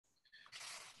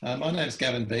My name is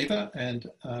Gavin Beaver, and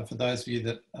for those of you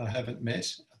that I haven't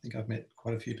met, I think I've met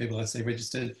quite a few people I see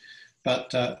registered,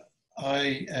 but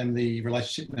I am the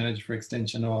Relationship Manager for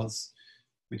extensionAUS,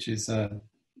 which is a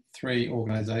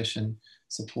 3-organisation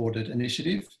supported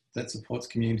initiative that supports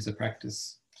communities of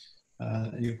practice.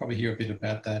 And you'll probably hear a bit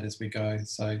about that as we go.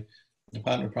 So the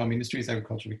Department of Primary Industries,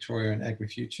 Agriculture Victoria and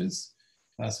AgriFutures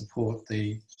support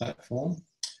the platform,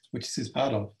 which this is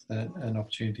part of, an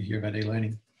opportunity to hear about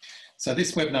e-learning. So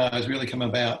this webinar has really come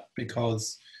about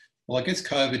because, well, I guess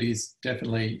COVID is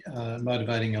definitely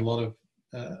motivating a lot of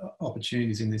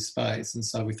opportunities in this space. And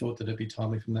so we thought that it'd be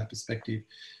timely from that perspective.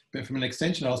 But from an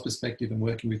extensionAUS perspective and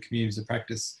working with communities of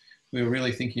practice, we were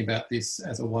really thinking about this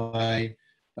as a way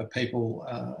of people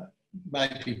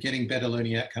maybe getting better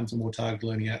learning outcomes and more targeted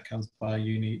learning outcomes by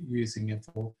using a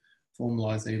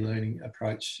formalised e-learning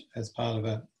approach as part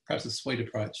of perhaps a suite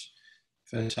approach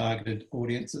for targeted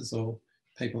audiences or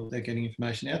people that they're getting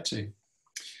information out to.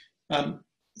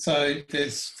 So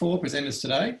there's 4 presenters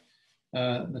today,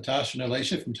 Natasha and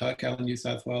Alicia from Tocal and New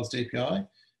South Wales DPI,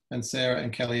 and Sarah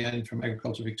and Kellyanne from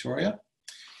Agriculture Victoria.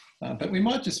 But we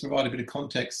might just provide a bit of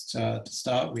context to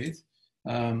start with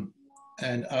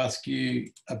and ask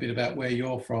you a bit about where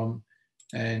you're from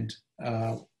and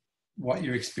what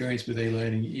your experience with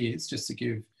e-learning is, just to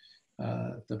give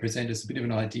the presenters a bit of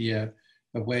an idea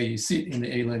of where you sit in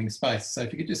the e-learning space. So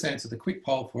if you could just answer the quick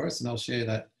poll for us, and I'll share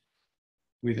that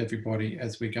with everybody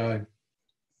as we go.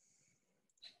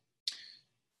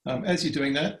 As you're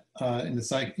doing that, in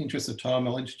the interest of time,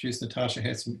 I'll introduce Natasha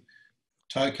Hess from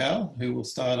Tocal, who will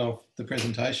start off the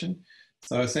presentation.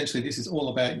 So essentially this is all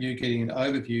about you getting an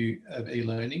overview of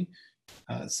e-learning,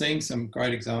 seeing some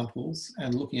great examples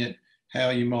and looking at how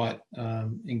you might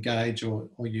engage or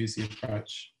use the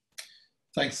approach.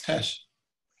 Thanks, Tash.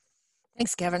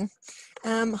 Thanks, Gavin.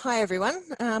 Hi, everyone.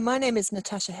 My name is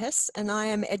Natasha Hess, and I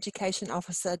am Education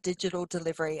Officer Digital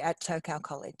Delivery at Tocal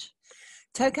College.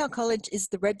 Tocal College is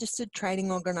the registered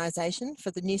training organisation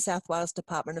for the New South Wales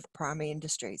Department of Primary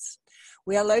Industries.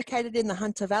 We are located in the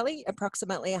Hunter Valley,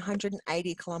 approximately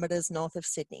 180 kilometres north of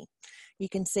Sydney. You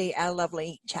can see our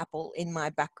lovely chapel in my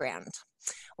background.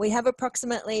 We have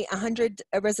approximately 100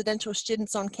 residential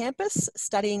students on campus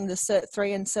studying the Cert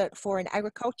 3 and Cert 4 in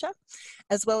agriculture,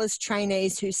 as well as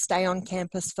trainees who stay on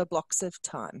campus for blocks of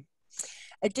time.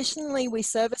 Additionally, we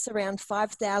service around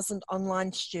 5,000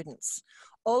 online students,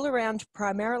 all around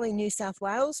primarily New South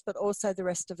Wales, but also the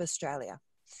rest of Australia.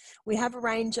 We have a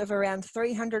range of around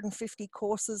 350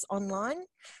 courses online,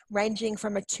 ranging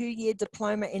from a 2-year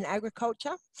diploma in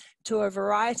agriculture to a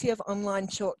variety of online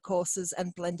short courses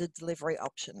and blended delivery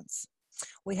options.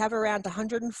 We have around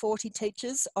 140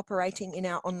 teachers operating in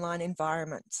our online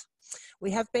environment.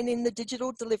 We have been in the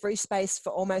digital delivery space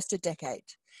for almost a decade,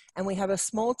 and we have a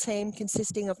small team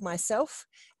consisting of myself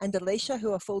and Alicia,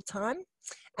 who are full-time,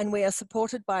 and we are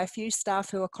supported by a few staff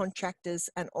who are contractors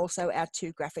and also our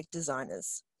 2 graphic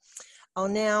designers. I'll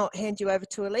now hand you over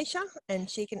to Alicia, and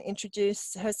she can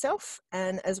introduce herself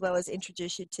and as well as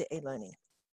introduce you to e-learning.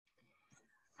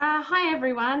 Hi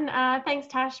everyone, thanks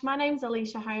Tash. My name's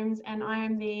Alicia Holmes and I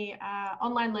am the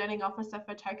Online Learning Officer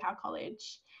for Tocal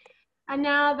College. And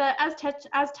now, as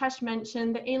Tash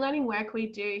mentioned, the e-learning work we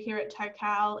do here at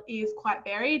Tocal is quite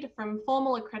varied, from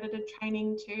formal accredited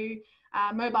training to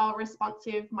mobile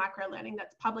responsive micro-learning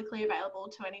that's publicly available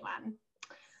to anyone.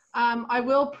 I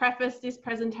will preface this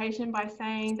presentation by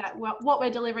saying that what we're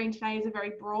delivering today is a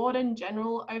very broad and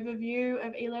general overview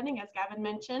of e-learning, as Gavin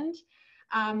mentioned.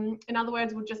 In other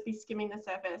words, we'll just be skimming the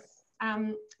surface.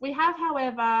 We have,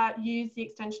 however, used the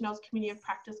extensionAUS community of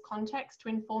practice context to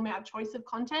inform our choice of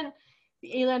content.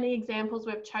 The e-learning examples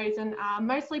we've chosen are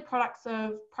mostly products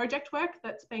of project work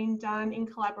that's been done in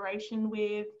collaboration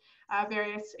with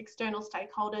various external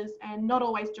stakeholders and not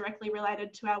always directly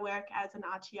related to our work as an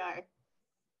RTO.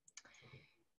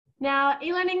 Now,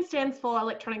 e-learning stands for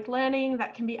electronic learning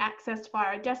that can be accessed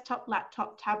via a desktop,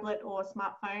 laptop, tablet or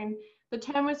smartphone. The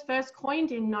term was first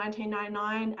coined in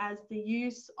 1999 as the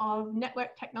use of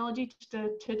network technology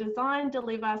to design,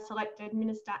 deliver, select,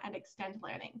 administer and extend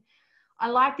learning. I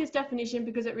like this definition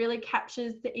because it really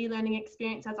captures the e-learning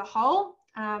experience as a whole,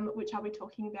 which I'll be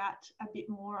talking about a bit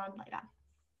more on later.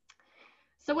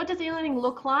 So what does e-learning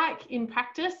look like in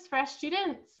practice for our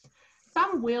students?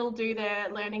 Some will do their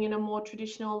learning in a more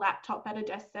traditional laptop at a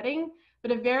desk setting,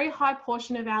 but a very high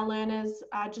portion of our learners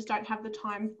just don't have the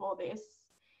time for this.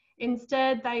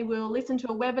 Instead, they will listen to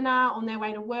a webinar on their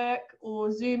way to work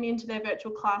or Zoom into their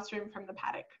virtual classroom from the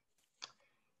paddock.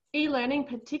 E-learning,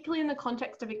 particularly in the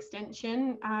context of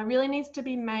extension, really needs to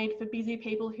be made for busy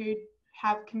people who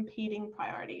have competing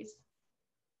priorities.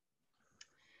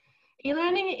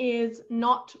 E-learning is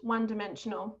not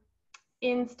one-dimensional.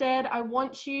 Instead, I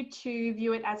want you to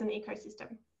view it as an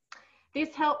ecosystem.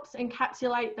 This helps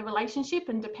encapsulate the relationship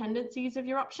and dependencies of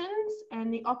your options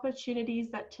and the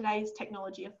opportunities that today's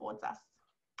technology affords us.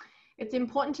 It's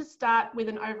important to start with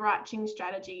an overarching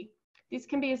strategy. This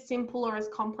can be as simple or as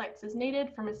complex as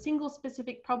needed, from a single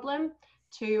specific problem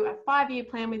to a 5-year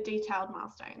plan with detailed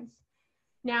milestones.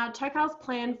 Now, TOCAL's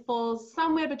plan falls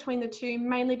somewhere between the two,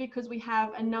 mainly because we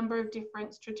have a number of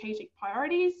different strategic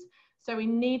priorities. So we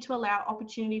need to allow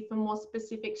opportunity for more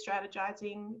specific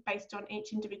strategizing based on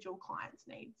each individual client's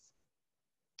needs.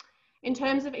 In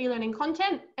terms of e-learning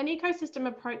content, an ecosystem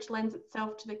approach lends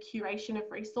itself to the curation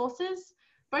of resources,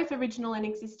 both original and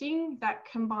existing, that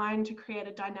combine to create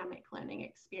a dynamic learning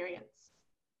experience.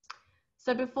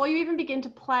 So before you even begin to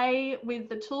play with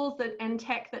the tools and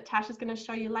tech that Tash is going to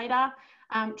show you later,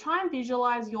 try and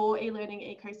visualize your e-learning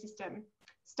ecosystem.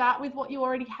 Start with what you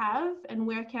already have and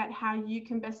work out how you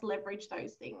can best leverage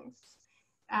those things.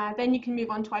 Then you can move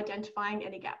on to identifying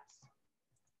any gaps.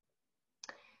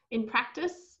 In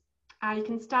practice, you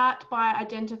can start by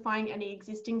identifying any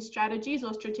existing strategies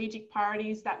or strategic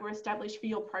priorities that were established for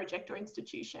your project or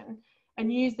institution,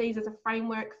 and use these as a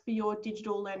framework for your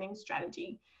digital learning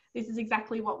strategy. This is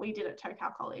exactly what we did at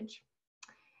TOCAL College.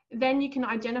 Then you can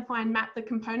identify and map the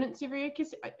components of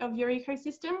your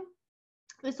ecosystem.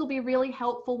 This will be really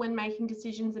helpful when making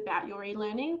decisions about your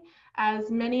e-learning,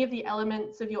 as many of the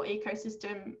elements of your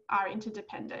ecosystem are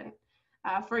interdependent.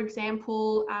 For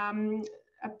example,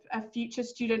 a future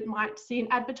student might see an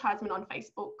advertisement on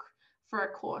Facebook for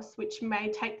a course, which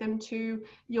may take them to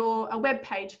a web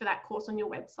page for that course on your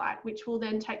website, which will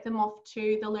then take them off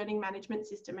to the learning management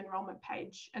system enrollment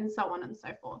page, and so on and so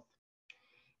forth.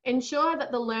 Ensure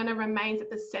that the learner remains at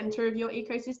the center of your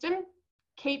ecosystem.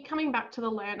 Keep coming back to the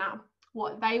learner,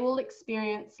 what they will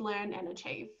experience, learn, and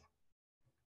achieve.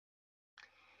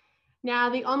 Now,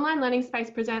 the online learning space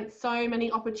presents so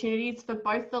many opportunities for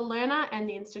both the learner and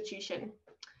the institution.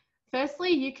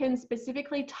 Firstly, you can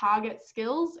specifically target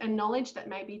skills and knowledge that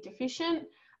may be deficient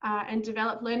and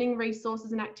develop learning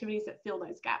resources and activities that fill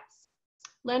those gaps.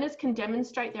 Learners can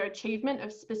demonstrate their achievement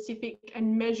of specific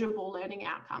and measurable learning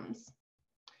outcomes.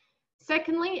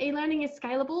 Secondly, e-learning is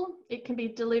scalable. It can be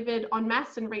delivered en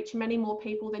masse and reach many more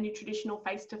people than your traditional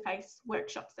face-to-face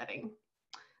workshop setting.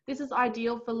 This is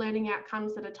ideal for learning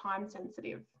outcomes that are time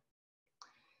sensitive.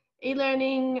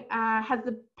 E-learning has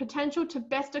the potential to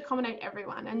best accommodate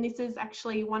everyone, and this is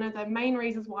actually one of the main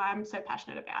reasons why I'm so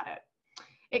passionate about it.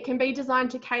 It can be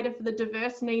designed to cater for the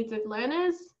diverse needs of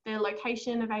learners, their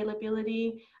location,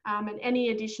 availability, and any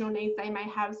additional needs they may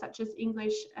have, such as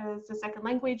English as a second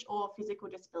language or physical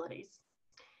disabilities.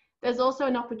 There's also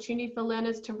an opportunity for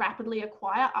learners to rapidly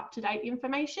acquire up-to-date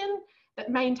information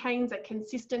that maintains a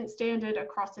consistent standard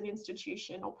across an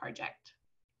institution or project.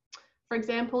 For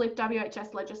example, if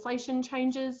WHS legislation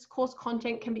changes, course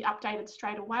content can be updated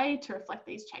straight away to reflect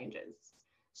these changes.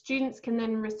 Students can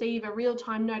then receive a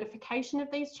real-time notification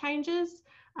of these changes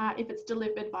if it's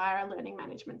delivered via a learning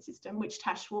management system, which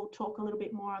Tash will talk a little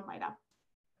bit more on later.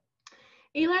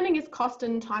 E-learning is cost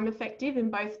and time effective in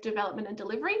both development and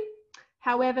delivery.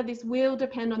 However, this will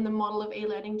depend on the model of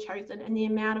e-learning chosen and the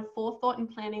amount of forethought and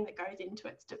planning that goes into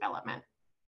its development.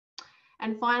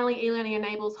 And finally, e-learning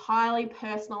enables highly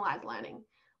personalised learning.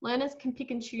 Learners can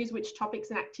pick and choose which topics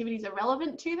and activities are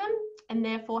relevant to them and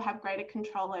therefore have greater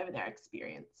control over their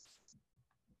experience.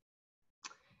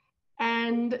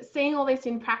 And seeing all this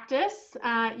in practice,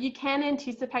 you can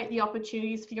anticipate the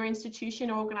opportunities for your institution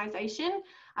or organisation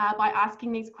by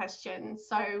asking these questions.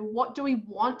 So what do we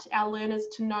want our learners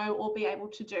to know or be able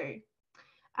to do?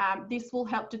 This will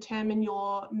help determine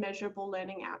your measurable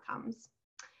learning outcomes.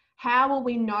 How will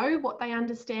we know what they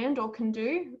understand or can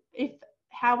do?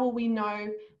 How will we know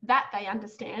that they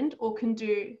understand or can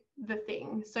do the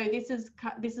thing? So this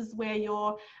is where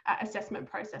your assessment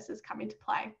processes come into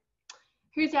play.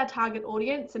 Who's our target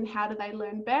audience and how do they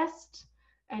learn best?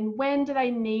 And when do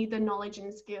they need the knowledge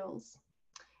and skills?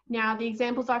 Now, the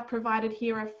examples I've provided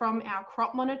here are from our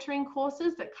crop monitoring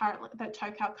courses that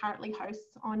TOCAL currently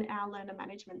hosts on our learner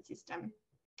management system.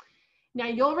 Now,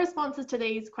 your responses to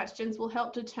these questions will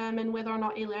help determine whether or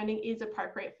not e-learning is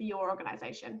appropriate for your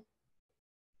organisation.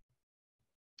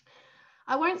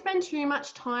 I won't spend too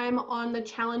much time on the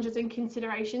challenges and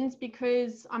considerations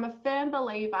because I'm a firm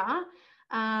believer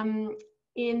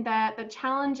in that the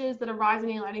challenges that arise in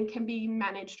e-learning can be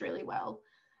managed really well.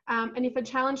 And if a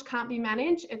challenge can't be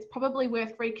managed, it's probably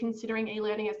worth reconsidering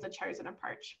e-learning as the chosen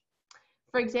approach.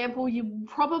 For example, you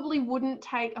probably wouldn't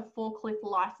take a forklift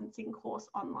licensing course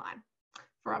online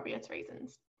for obvious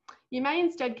reasons. You may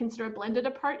instead consider a blended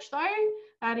approach though,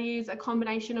 that is a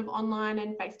combination of online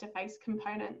and face-to-face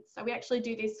components. So we actually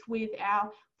do this with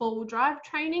our four-wheel drive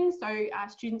training. So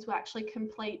students will actually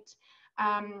complete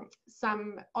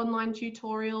some online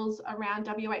tutorials around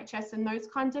WHS and those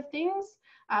kinds of things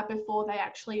before they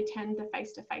actually attend the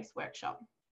face-to-face workshop.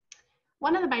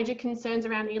 One of the major concerns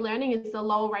around e-learning is the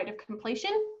lower rate of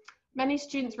completion. Many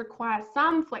students require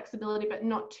some flexibility, but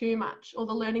not too much, or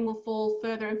the learning will fall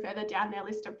further and further down their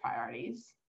list of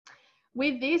priorities.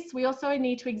 With this, we also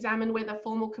need to examine whether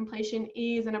formal completion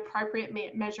is an appropriate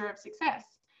measure of success,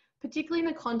 particularly in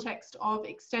the context of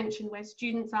extension, where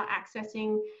students are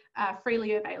accessing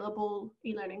freely available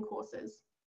e-learning courses.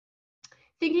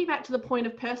 Thinking back to the point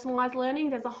of personalised learning,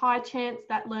 there's a high chance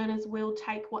that learners will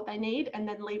take what they need and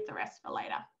then leave the rest for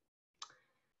later.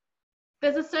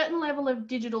 There's a certain level of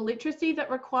digital literacy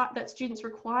that students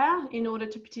require in order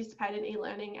to participate in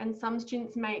e-learning, and some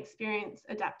students may experience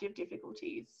adaptive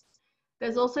difficulties.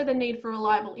 There's also the need for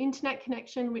reliable internet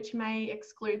connection, which may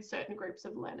exclude certain groups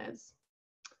of learners.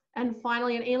 And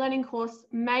finally, an e-learning course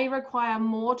may require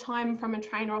more time from a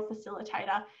trainer or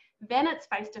facilitator than its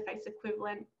face-to-face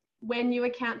equivalent when you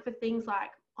account for things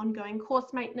like ongoing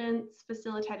course maintenance,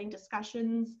 facilitating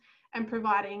discussions, and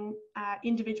providing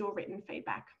individual written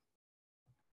feedback.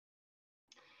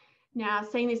 Now,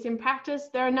 seeing this in practice,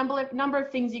 there are a number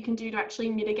of things you can do to actually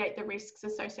mitigate the risks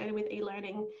associated with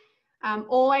e-learning.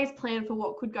 Always plan for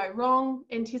what could go wrong,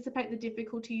 anticipate the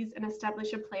difficulties, and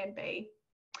establish a plan B.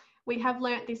 We have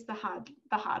learnt this the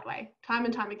hard way, time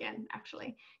and time again,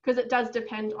 actually, because it does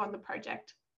depend on the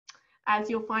project, as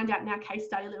you'll find out in our case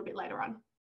study a little bit later on.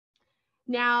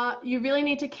 Now, you really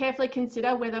need to carefully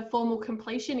consider whether formal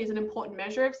completion is an important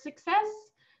measure of success,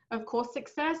 of course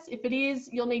success. If it is,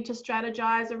 you'll need to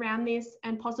strategize around this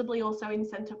and possibly also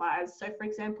incentivize. So for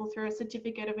example, through a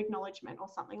certificate of acknowledgement or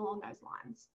something along those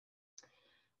lines.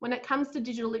 When it comes to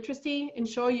digital literacy,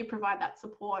 ensure you provide that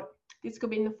support. This could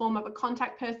be in the form of a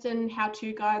contact person,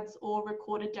 how-to guides, or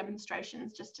recorded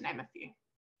demonstrations, just to name a few.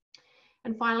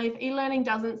 And finally, if e-learning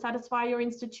doesn't satisfy your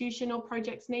institution or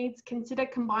project's needs, consider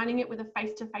combining it with a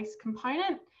face-to-face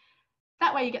component.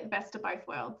 That way you get the best of both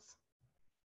worlds.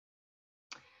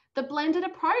 The blended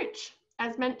approach,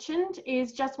 as mentioned,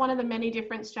 is just one of the many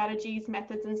different strategies,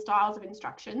 methods, and styles of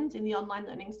instructions in the online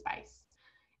learning space.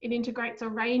 It integrates a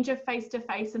range of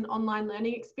face-to-face and online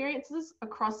learning experiences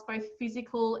across both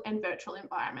physical and virtual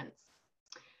environments.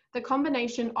 The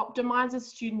combination optimizes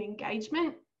student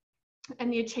engagement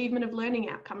and the achievement of learning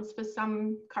outcomes for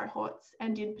some cohorts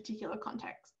and in particular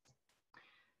contexts.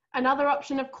 Another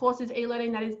option, of course, is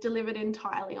e-learning that is delivered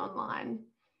entirely online.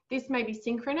 This may be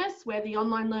synchronous, where the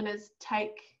online learning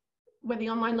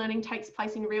takes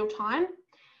place in real time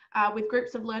with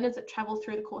groups of learners that travel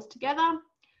through the course together,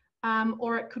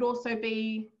 or it could also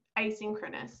be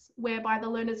asynchronous, whereby the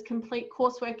learners complete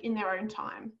coursework in their own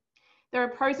time. There are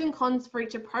pros and cons for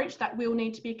each approach that will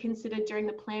need to be considered during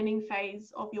the planning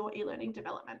phase of your e-learning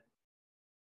development.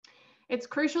 It's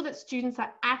crucial that students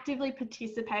are actively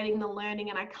participating in the learning,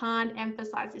 and I can't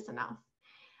emphasize this enough.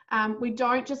 We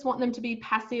don't just want them to be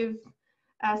passive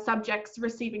subjects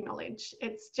receiving knowledge.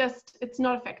 It's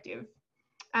not effective.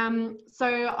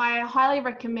 So I highly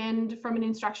recommend, from an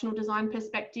instructional design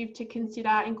perspective, to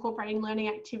consider incorporating learning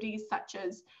activities such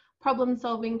as problem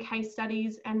solving, case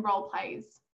studies, and role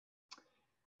plays.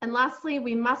 And lastly,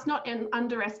 we must not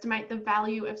underestimate the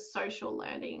value of social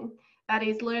learning, that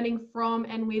is learning from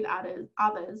and with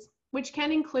others, which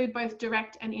can include both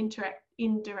direct and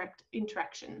indirect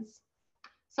interactions.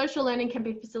 Social learning can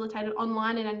be facilitated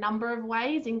online in a number of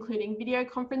ways, including video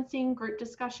conferencing, group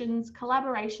discussions,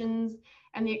 collaborations,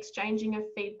 and the exchanging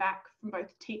of feedback from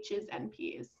both teachers and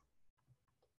peers.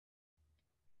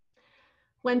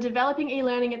 When developing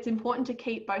e-learning, it's important to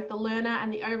keep both the learner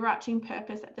and the overarching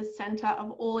purpose at the centre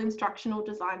of all instructional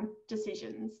design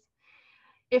decisions.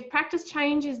 If practice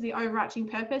change is the overarching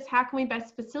purpose, how can we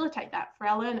best facilitate that for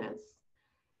our learners?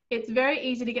 It's very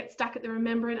easy to get stuck at the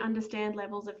remember and understand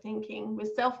levels of thinking,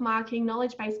 with self-marking,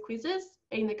 knowledge-based quizzes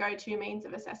being the go-to means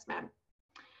of assessment.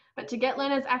 But to get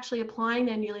learners actually applying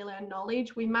their newly learned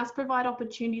knowledge, we must provide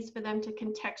opportunities for them to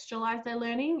contextualise their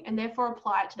learning and therefore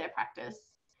apply it to their practice.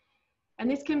 And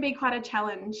this can be quite a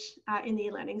challenge in the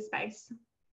e-learning space.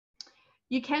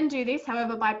 You can do this,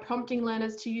 however, by prompting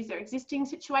learners to use their existing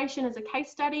situation as a case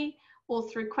study, or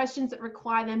through questions that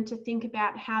require them to think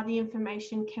about how the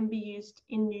information can be used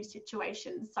in new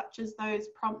situations, such as those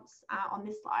prompts on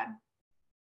this slide.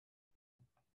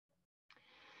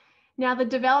 Now, the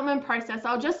development process,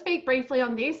 I'll just speak briefly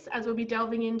on this as we'll be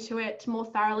delving into it more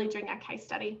thoroughly during our case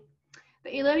study.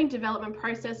 The e-learning development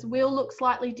process will look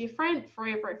slightly different for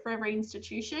every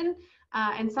institution,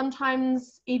 and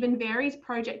sometimes even varies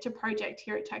project to project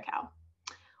here at Tocal.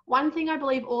 One thing I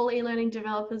believe all e-learning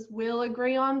developers will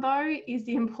agree on, though, is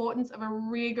the importance of a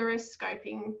rigorous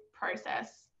scoping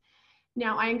process.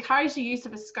 Now, I encourage the use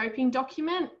of a scoping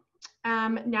document.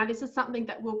 Now, this is something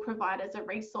that we'll provide as a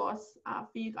resource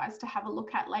for you guys to have a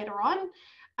look at later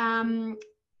on,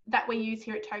 that we use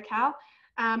here at Tocal.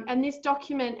 And this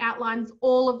document outlines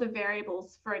all of the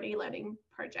variables for an e-learning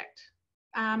project.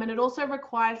 And it also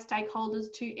requires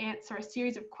stakeholders to answer a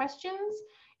series of questions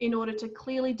in order to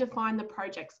clearly define the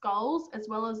project's goals, as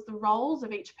well as the roles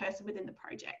of each person within the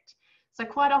project. So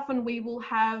quite often we will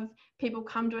have people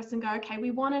come to us and go, okay,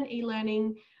 we want an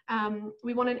e-learning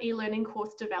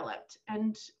course developed.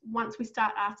 And once we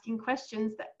start asking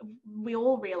questions, that we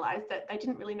all realize that they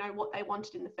didn't really know what they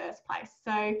wanted in the first place.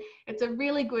 So it's a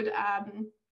really good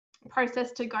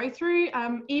process to go through,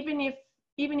 even if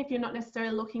you're not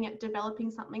necessarily looking at developing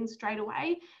something straight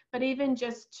away, but even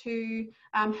just to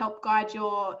help guide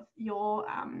your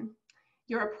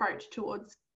approach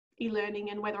towards e-learning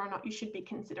and whether or not you should be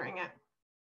considering it.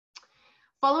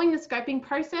 Following the scoping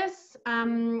process,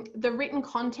 the written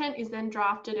content is then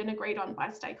drafted and agreed on by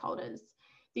stakeholders.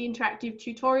 The interactive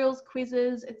tutorials,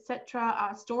 quizzes, etc.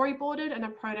 are storyboarded, and a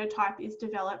prototype is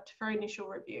developed for initial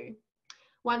review.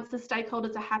 Once the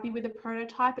stakeholders are happy with the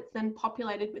prototype, it's then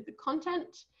populated with the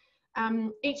content.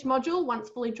 Each module, once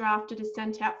fully drafted, is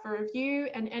sent out for review,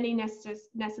 and any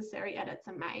necessary edits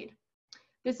are made.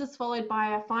 This is followed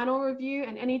by a final review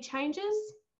and any changes.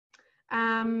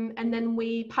 And then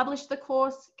we publish the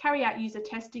course, carry out user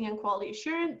testing and quality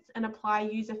assurance, and apply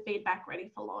user feedback ready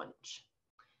for launch.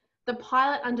 The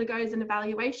pilot undergoes an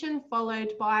evaluation,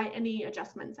 followed by any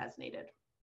adjustments as needed.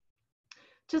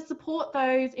 To support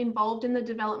those involved in the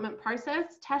development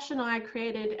process, Tash and I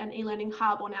created an e-learning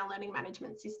hub on our learning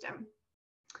management system.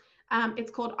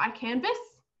 It's called iCanvas,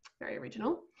 very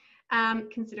original,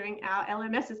 considering our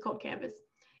LMS is called Canvas.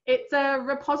 It's a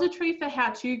repository for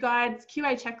how-to guides,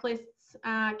 QA checklists,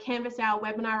 Canvas our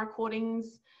webinar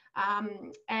recordings,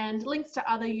 and links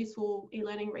to other useful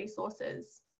e-learning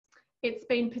resources. It's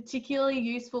been particularly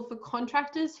useful for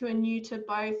contractors who are new to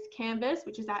both Canvas,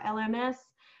 which is our LMS,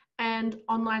 and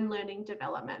online learning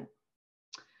development.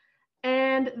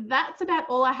 And that's about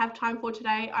all I have time for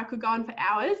today. I could go on for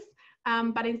hours,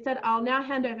 but instead I'll now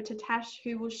hand over to Tash,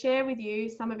 who will share with you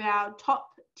some of our top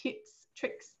tips,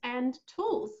 tricks, and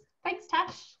tools. Thanks,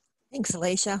 Tash. Thanks,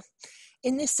 Alicia.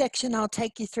 In this section, I'll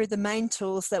take you through the main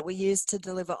tools that we use to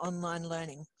deliver online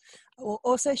learning. I will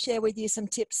also share with you some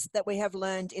tips that we have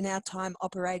learned in our time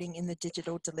operating in the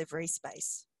digital delivery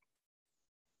space.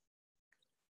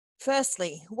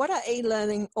 Firstly, what are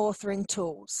e-learning authoring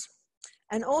tools?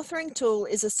 An authoring tool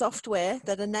is a software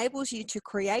that enables you to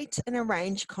create and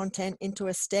arrange content into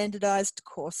a standardized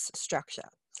course structure.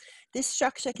 This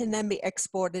structure can then be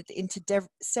exported into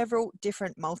several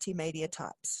different multimedia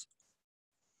types.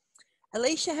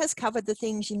 Alicia has covered the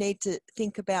things you need to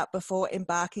think about before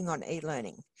embarking on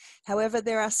e-learning. However,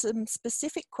 there are some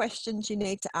specific questions you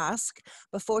need to ask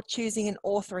before choosing an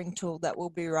authoring tool that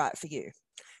will be right for you.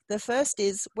 The first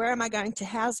is, where am I going to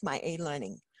house my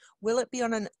e-learning? Will it be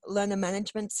on a learner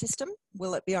management system?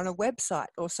 Will it be on a website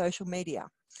or social media?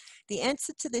 The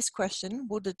answer to this question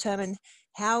will determine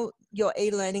how your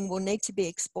e-learning will need to be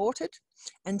exported,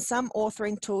 and some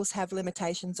authoring tools have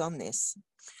limitations on this.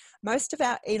 Most of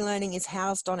our e-learning is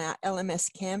housed on our LMS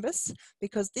Canvas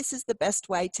because this is the best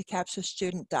way to capture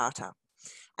student data.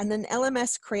 And an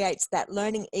LMS creates that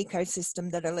learning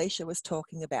ecosystem that Alicia was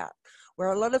talking about,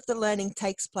 where a lot of the learning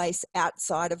takes place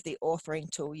outside of the authoring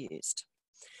tool used.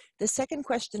 The second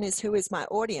question is, who is my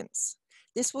audience?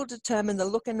 This will determine the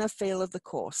look and the feel of the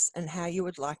course and how you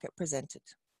would like it presented.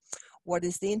 What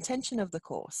is the intention of the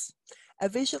course? A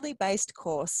visually based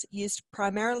course used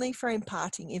primarily for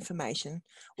imparting information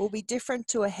will be different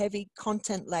to a heavy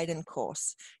content-laden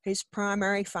course whose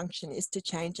primary function is to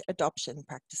change adoption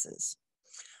practices.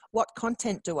 What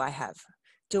content do I have?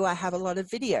 Do I have a lot of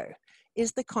video?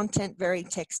 Is the content very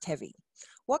text heavy?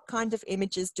 What kind of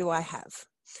images do I have?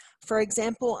 For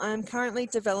example, I'm currently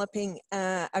developing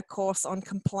a course on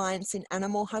compliance in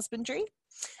animal husbandry,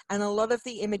 and a lot of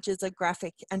the images are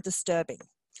graphic and disturbing.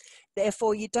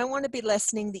 Therefore, you don't want to be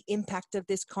lessening the impact of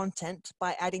this content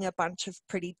by adding a bunch of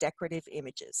pretty decorative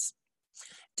images.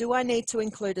 Do I need to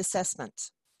include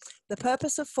assessment? The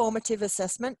purpose of formative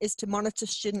assessment is to monitor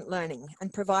student learning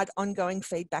and provide ongoing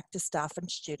feedback to staff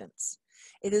and students.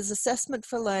 It is assessment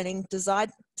for learning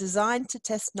designed to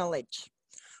test knowledge.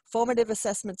 Formative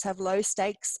assessments have low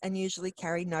stakes and usually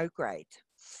carry no grade.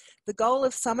 The goal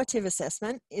of summative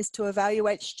assessment is to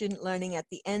evaluate student learning at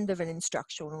the end of an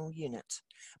instructional unit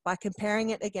by comparing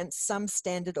it against some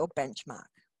standard or benchmark.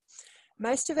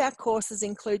 Most of our courses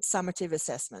include summative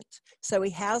assessment, so we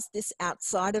house this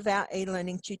outside of our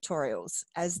e-learning tutorials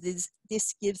as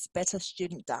this gives better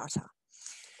student data.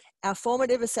 Our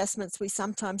formative assessments we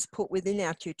sometimes put within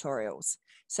our tutorials,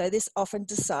 so this often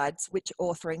decides which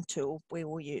authoring tool we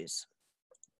will use.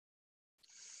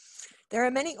 There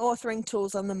are many authoring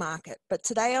tools on the market, but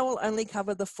today I will only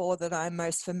cover the 4 that I'm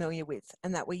most familiar with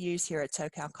and that we use here at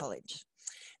Tocal College.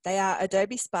 They are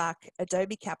Adobe Spark,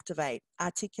 Adobe Captivate,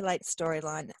 Articulate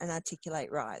Storyline, and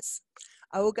Articulate Rise.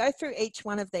 I will go through each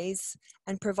one of these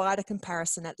and provide a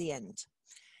comparison at the end.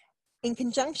 In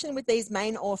conjunction with these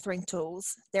main authoring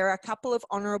tools, there are a couple of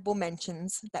honourable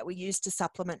mentions that we use to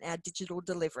supplement our digital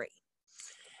delivery.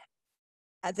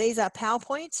 These are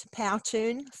PowerPoint,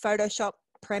 Powtoon, Photoshop,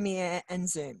 Premiere, and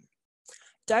Zoom.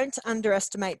 Don't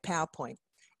underestimate PowerPoint.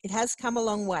 It has come a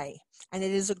long way, and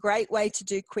it is a great way to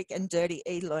do quick and dirty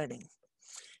e-learning.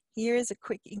 Here is a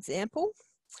quick example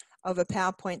of a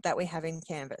PowerPoint that we have in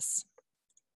Canvas.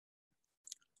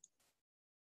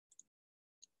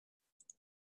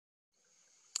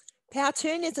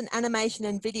 Powtoon is an animation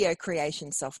and video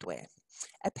creation software.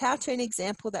 A Powtoon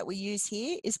example that we use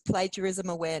here is plagiarism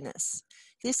awareness.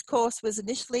 This course was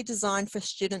initially designed for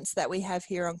students that we have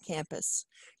here on campus,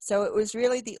 so it was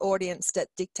really the audience that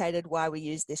dictated why we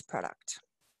use this product.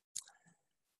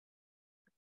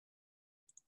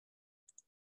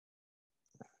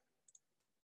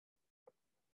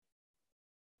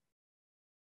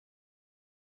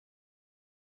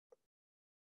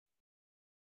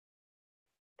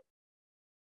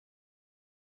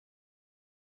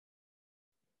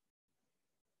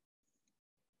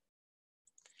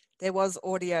 There was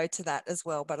audio to that as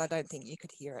well, but I don't think you could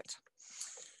hear it.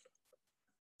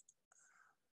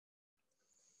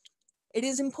 It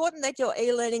is important that your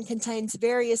e-learning contains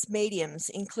various mediums,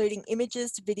 including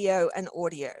images, video, and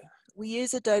audio. We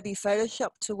use Adobe Photoshop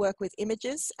to work with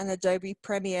images and Adobe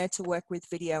Premiere to work with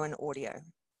video and audio.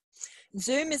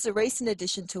 Zoom is a recent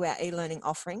addition to our e-learning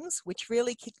offerings, which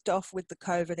really kicked off with the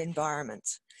COVID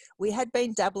environment. We had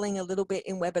been dabbling a little bit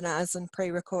in webinars and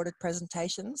pre-recorded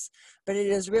presentations, but it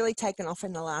has really taken off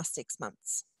in the last 6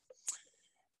 months.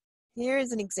 Here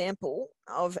is an example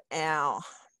of our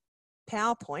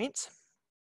PowerPoint.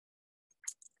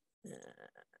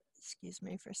 Excuse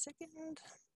me for a second.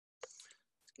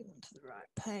 Let's get onto the right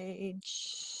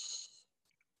page.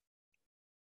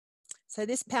 So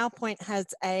this PowerPoint has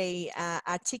a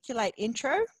Articulate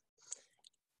intro,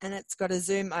 and it's got a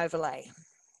Zoom overlay.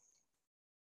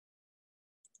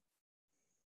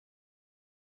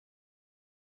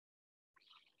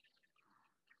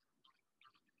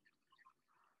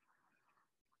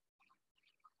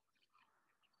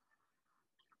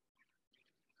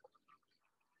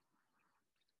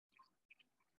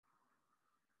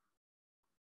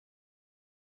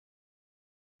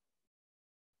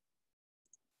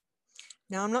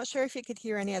 Now, I'm not sure if you could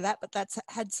hear any of that, but that's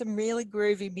had some really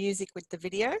groovy music with the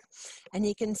video. And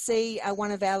you can see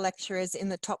one of our lecturers in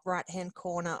the top right-hand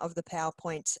corner of the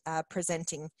PowerPoint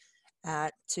presenting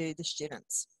to the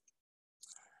students.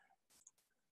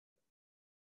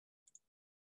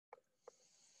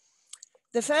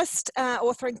 The first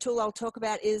authoring tool I'll talk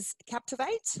about is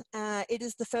Captivate. It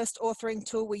is the first authoring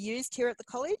tool we used here at the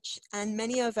college, and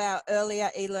many of our earlier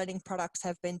e-learning products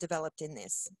have been developed in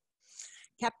this.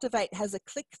 Captivate has a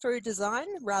click-through design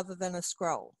rather than a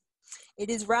scroll. It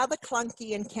is rather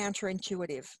clunky and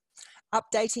counterintuitive.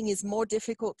 Updating is more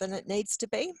difficult than it needs to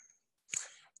be.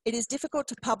 It is difficult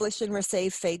to publish and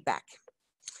receive feedback.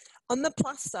 On the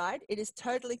plus side, it is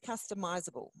totally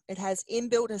customizable. It has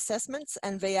inbuilt assessments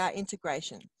and VR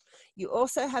integration. You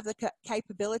also have the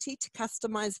capability to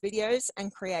customize videos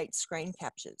and create screen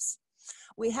captures.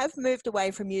 We have moved away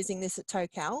from using this at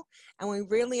Tocal, and we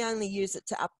really only use it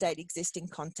to update existing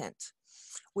content.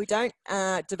 We don't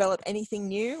develop anything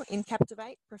new in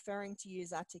Captivate, preferring to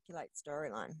use Articulate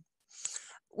Storyline.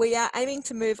 We are aiming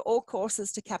to move all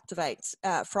courses to Captivate,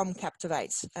 from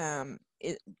Captivate.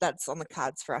 That's on the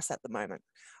cards for us at the moment.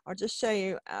 I'll just show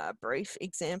you a brief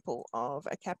example of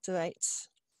a Captivate.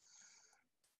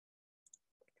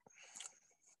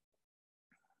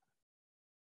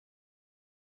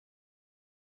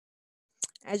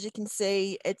 As you can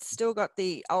see, it's still got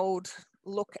the old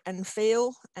look and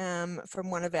feel from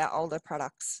one of our older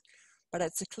products, but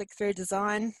it's a click-through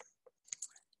design.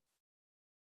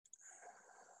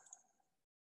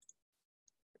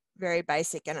 Very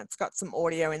basic, and it's got some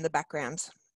audio in the background.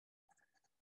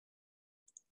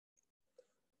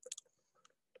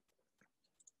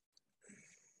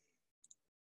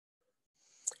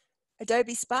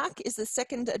 Adobe Spark is the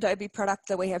second Adobe product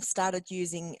that we have started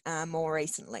using more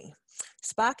recently.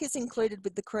 Spark is included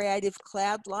with the Creative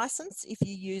Cloud license if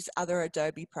you use other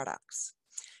Adobe products.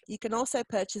 You can also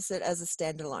purchase it as a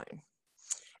standalone.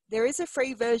 There is a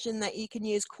free version that you can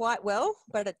use quite well,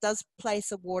 but it does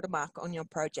place a watermark on your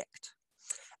project.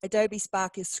 Adobe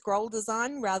Spark is scroll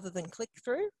design rather than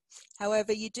click-through.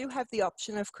 However, you do have the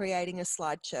option of creating a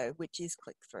slideshow, which is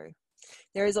click-through.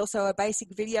 There is also a basic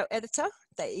video editor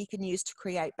that you can use to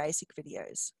create basic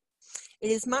videos. It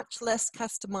is much less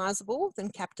customizable than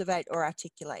Captivate or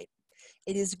Articulate.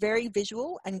 It is very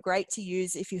visual and great to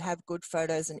use if you have good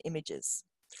photos and images.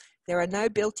 There are no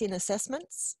built-in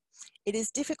assessments. It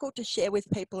is difficult to share with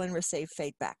people and receive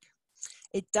feedback.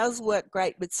 It does work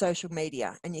great with social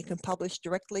media, and you can publish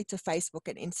directly to Facebook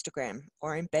and Instagram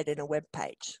or embed in a web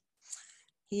page.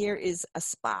 Here is a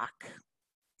Spark.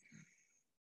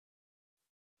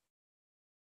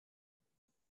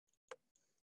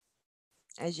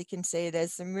 As you can see,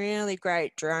 there's some really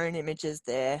great drone images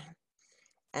there,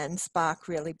 and Spark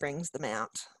really brings them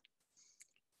out.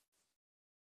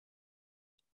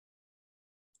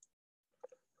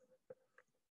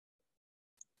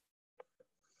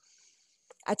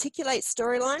 Articulate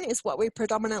Storyline is what we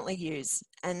predominantly use,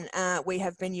 and we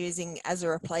have been using as a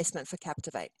replacement for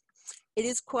Captivate. It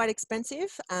is quite expensive,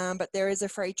 but there is a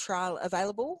free trial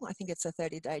available. I think it's a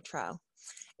 30-day trial.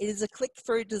 It is a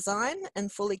click-through design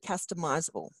and fully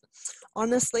customizable.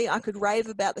 Honestly, I could rave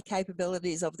about the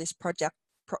capabilities of this product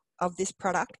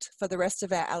for the rest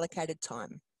of our allocated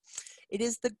time. It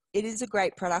is a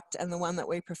great product and the one that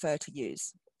we prefer to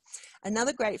use.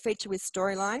 Another great feature with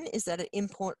Storyline is that it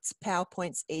imports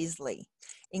PowerPoints easily,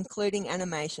 including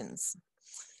animations,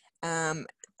 and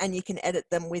you can edit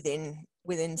them within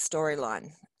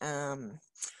Storyline.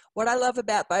 What I love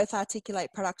about both Articulate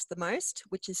products the most,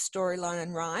 which is Storyline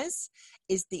and Rise,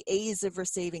 is the ease of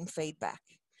receiving feedback.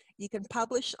 You can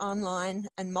publish online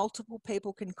and multiple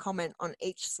people can comment on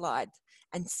each slide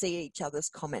and see each other's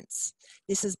comments.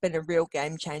 This has been a real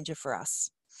game changer for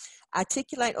us.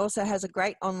 Articulate also has a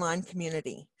great online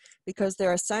community because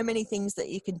there are so many things that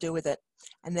you can do with it,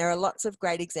 and there are lots of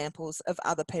great examples of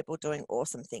other people doing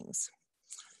awesome things.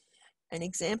 An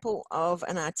example of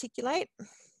an Articulate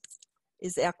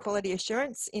is our quality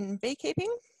assurance in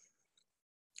beekeeping.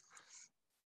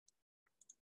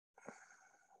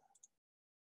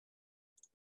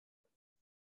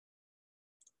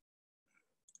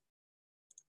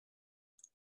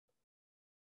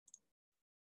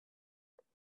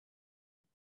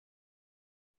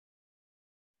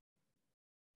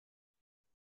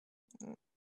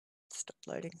 Stop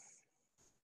loading.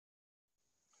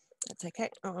 That's okay,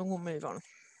 we'll move on.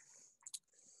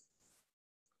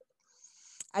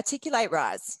 Articulate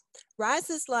Rise. Rise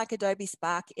is like Adobe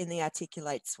Spark in the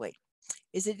Articulate suite.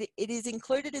 It is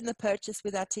included in the purchase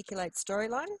with Articulate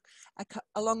Storyline,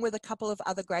 along with a couple of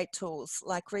other great tools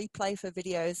like Replay for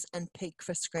videos and Peak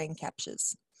for screen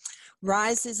captures.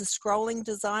 Rise is a scrolling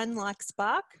design like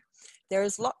Spark. There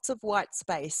is lots of white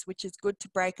space, which is good to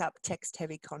break up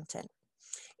text-heavy content.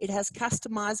 It has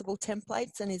customizable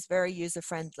templates and is very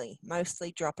user-friendly,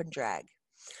 mostly drop and drag.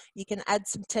 You can add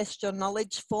some test your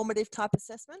knowledge formative type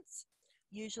assessments,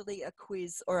 usually a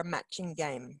quiz or a matching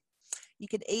game. You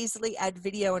can easily add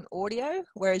video and audio,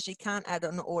 whereas you can't add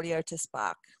an audio to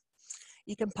Spark.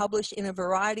 You can publish in a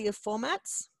variety of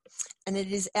formats, and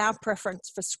it is our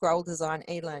preference for scroll design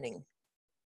e-learning.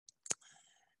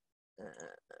 An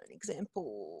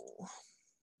example.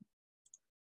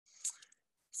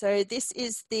 So this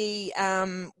is the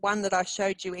one that I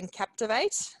showed you in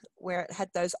Captivate, where it had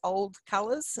those old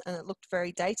colors and it looked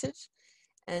very dated.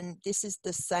 And this is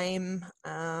the same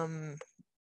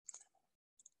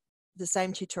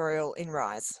tutorial in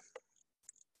Rise.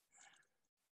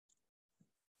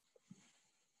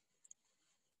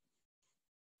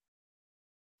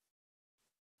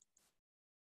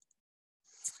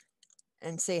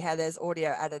 And see how there's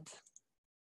audio added.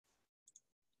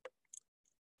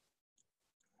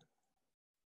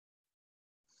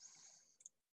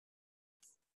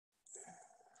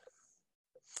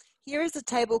 Here is a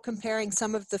table comparing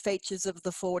some of the features of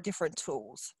the 4 different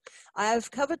tools. I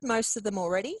have covered most of them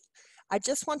already. I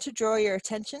just want to draw your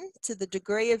attention to the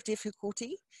degree of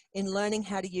difficulty in learning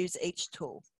how to use each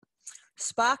tool.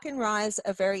 Spark and Rise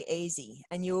are very easy,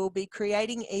 and you will be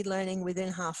creating e-learning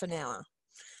within half an hour.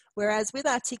 Whereas with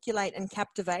Articulate and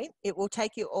Captivate, it will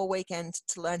take you all weekend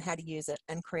to learn how to use it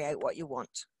and create what you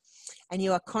want. And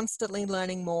you are constantly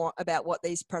learning more about what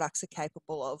these products are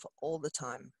capable of all the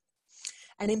time.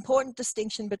 An important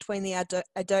distinction between the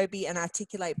Adobe and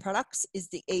Articulate products is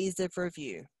the ease of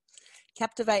review.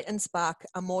 Captivate and Spark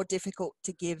are more difficult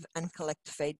to give and collect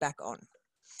feedback on.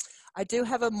 I do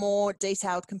have a more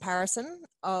detailed comparison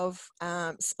of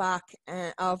Captivate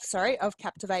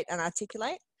and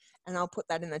Articulate, and I'll put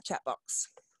that in the chat box.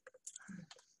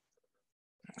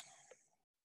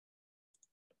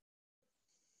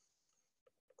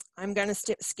 I'm going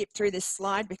to skip through this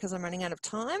slide because I'm running out of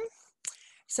time.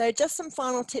 So just some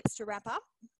final tips to wrap up.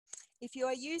 If you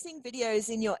are using videos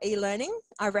in your e-learning,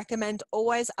 I recommend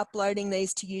always uploading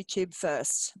these to YouTube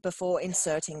first before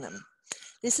inserting them.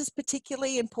 This is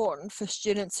particularly important for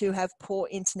students who have poor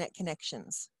internet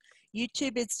connections.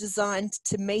 YouTube is designed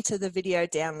to meter the video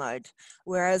download,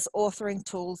 whereas authoring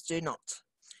tools do not.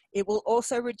 It will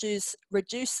also reduce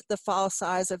the file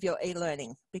size of your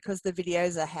e-learning because the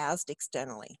videos are housed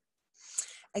externally.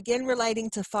 Again, relating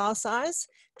to file size,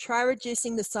 try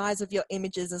reducing the size of your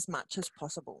images as much as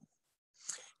possible.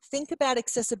 Think about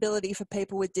accessibility for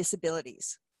people with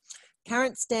disabilities.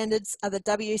 Current standards are the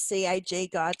WCAG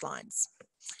guidelines,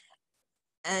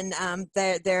 and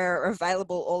they're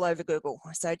available all over Google.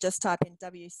 So just type in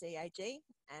WCAG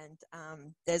and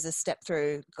there's a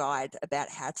step-through guide about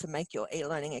how to make your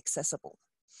e-learning accessible.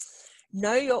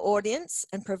 Know your audience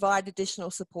and provide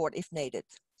additional support if needed,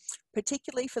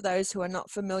 particularly for those who are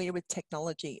not familiar with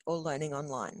technology or learning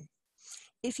online.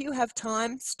 If you have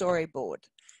time, storyboard.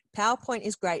 PowerPoint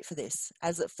is great for this,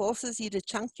 as it forces you to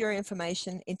chunk your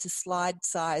information into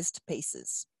slide-sized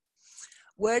pieces.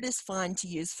 Word is fine to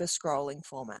use for scrolling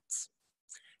formats.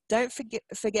 Don't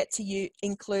forget to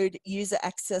include user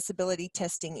accessibility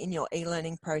testing in your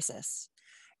e-learning process.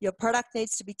 Your product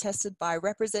needs to be tested by a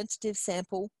representative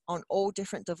sample on all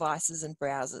different devices and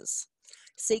browsers.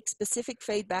 Seek specific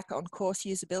feedback on course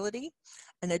usability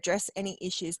and address any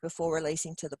issues before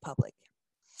releasing to the public.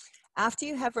 After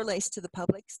you have released to the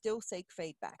public, still seek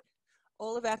feedback.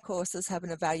 All of our courses have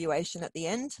an evaluation at the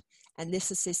end, and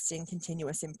this assists in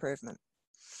continuous improvement.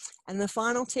 And the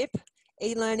final tip,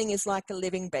 e-learning is like a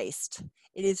living beast.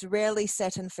 It is rarely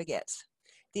set and forget.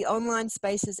 The online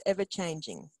space is ever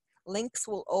changing. Links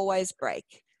will always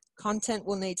break. Content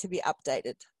will need to be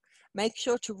updated. Make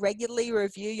sure to regularly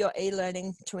review your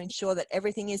e-learning to ensure that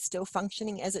everything is still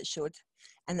functioning as it should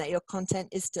and that your content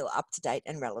is still up to date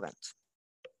and relevant.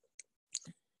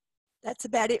 That's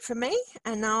about it from me,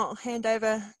 and I'll hand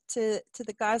over to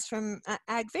the guys from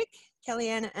AgVic,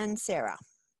 Kellyanne and Sarah.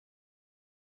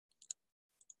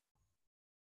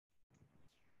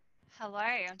 Hello,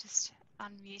 I'm just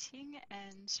unmuting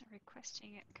and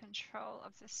requesting control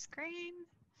of the screen.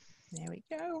 There we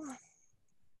go.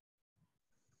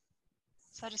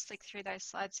 So I'll just flick through those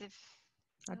slides if...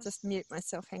 I'll just mute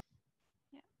myself. Hang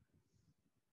yeah.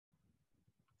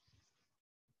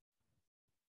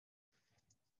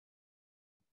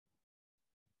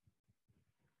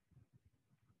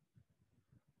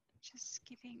 Just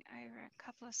skipping over a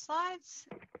couple of slides.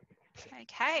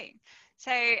 Okay,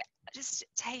 so just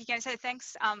taking so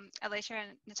thanks Alicia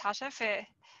and Natasha for,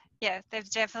 yeah, they've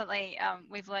definitely,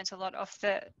 we've learnt a lot off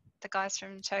the guys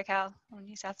from TOCAL or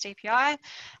New South DPI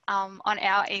on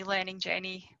our e-learning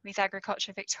journey with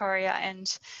Agriculture Victoria,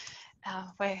 and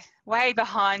we're way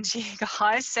behind you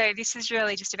guys. So this is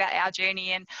really just about our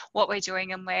journey and what we're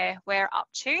doing and where we're up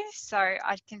to. So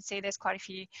I can see there's quite a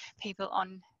few people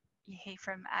on here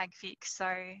from AgVic. So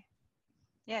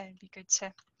yeah, it'd be good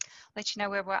to let you know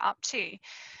where we're up to.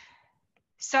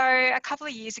 So a couple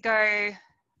of years ago,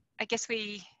 I guess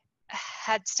we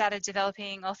had started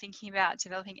developing or thinking about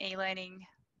developing e-learning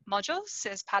modules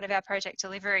as part of our project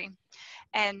delivery.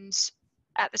 And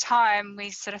at the time,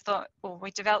 we sort of thought, well,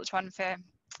 we developed one for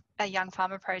a young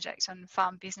farmer project on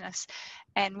farm business,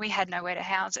 and we had nowhere to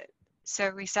house it.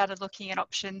 So we started looking at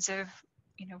options of,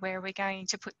 you know, where are we going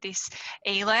to put this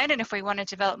e-learn, and if we want to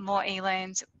develop more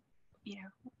e-learns, you know,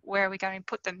 where are we going to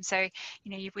put them? So,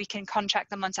 you know, we can contract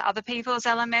them onto other people's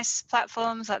LMS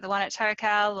platforms like the one at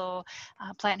TOCAL, or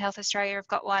Plant Health Australia have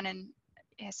got one, and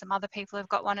yeah, some other people have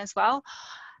got one as well.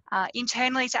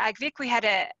 Internally to AgVic, we had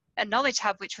a knowledge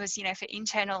hub, which was, you know, for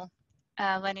internal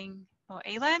learning or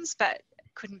e-learns, but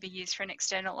couldn't be used for an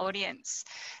external audience.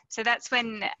 So that's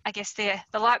when I guess the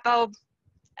light bulb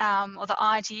or the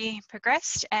idea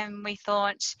progressed, and we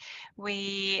thought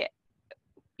we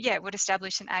would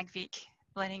establish an AgVic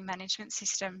learning management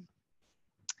system.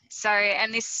 So,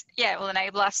 and this, will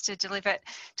enable us to deliver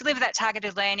that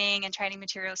targeted learning and training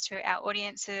materials to our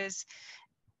audiences.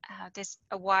 There's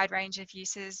a wide range of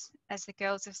uses, as the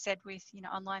girls have said, with, you know,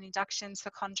 online inductions for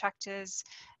contractors,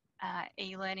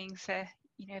 e-learning for,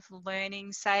 you know, for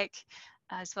learning's sake,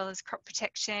 as well as crop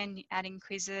protection, adding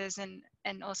quizzes,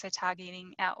 and also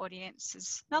targeting our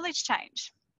audience's knowledge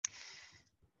change.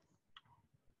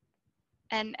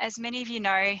 And as many of you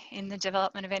know, in the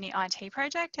development of any IT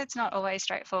project, it's not always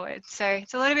straightforward. So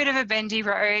it's a little bit of a bendy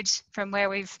road from where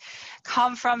we've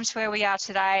come from to where we are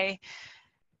today.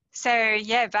 So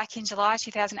yeah, back in July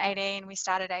 2018, we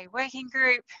started a working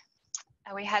group.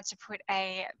 We had to put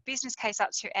a business case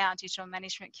up to our digital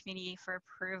management committee for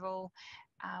approval.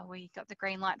 We got the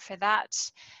green light for that.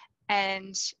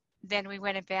 And then we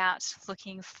went about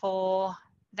looking for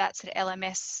that sort of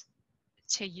LMS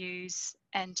to use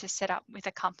and to set up with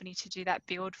a company to do that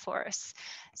build for us.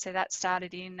 So that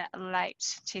started in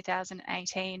late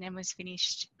 2018 and was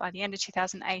finished by the end of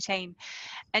 2018.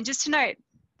 And just to note,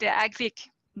 the AgVic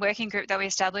working group that we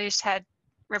established had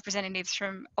representatives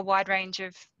from a wide range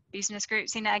of business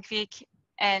groups in AgVic,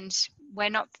 and we're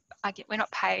not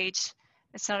paid.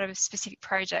 It's not a specific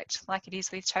project like it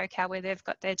is with Tocal, where they've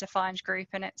got their defined group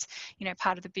and it's, you know,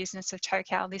 part of the business of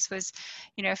Tocal. This was,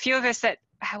 you know, a few of us that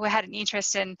had an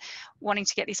interest in wanting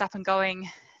to get this up and going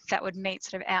that would meet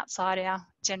sort of outside our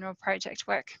general project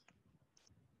work.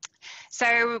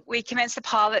 So we commenced the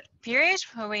pilot period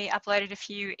where we uploaded a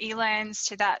few e-learns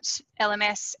to that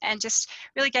LMS and just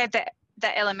really gave that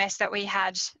LMS that we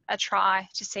had a try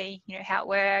to see, you know, how it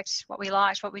worked, what we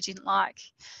liked, what we didn't like.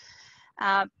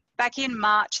 Back in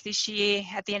March this year,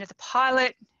 at the end of the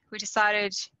pilot, we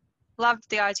decided, loved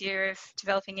the idea of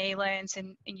developing e-learns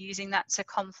and using that to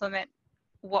complement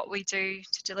what we do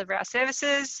to deliver our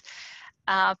services,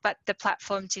 but the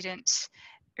platform didn't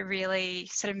really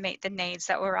sort of meet the needs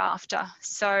that we're after.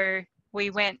 So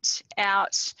we went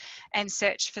out and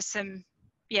searched for some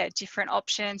different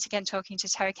options, again talking to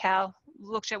Tocal,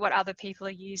 looked at what other people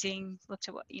are using, looked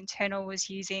at what the internal was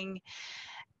using,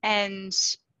 and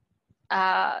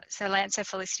so I'll answer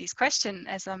Felicity's question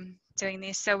as I'm doing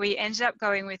this. So we ended up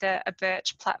going with a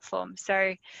Birch platform.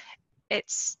 So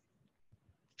it's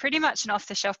pretty much an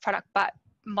off-the-shelf product, but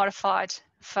modified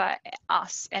for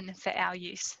us and for our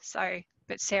use. So,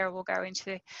 but Sarah will go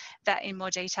into that in more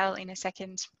detail in a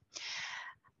second.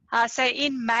 So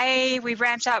in May, we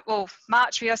ramped up, well,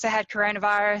 March, we also had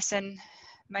coronavirus and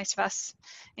most of us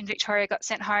in Victoria got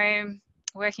sent home,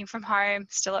 working from home,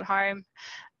 still at home.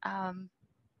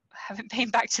 Haven't been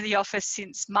back to the office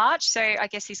since March. So I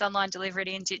guess this online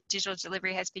delivery and digital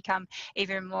delivery has become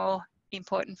even more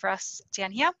important for us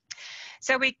down here.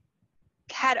 So we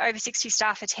had over 60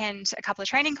 staff attend a couple of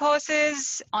training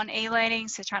courses on e-learning,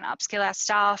 so trying to upskill our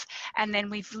staff. And then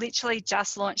we've literally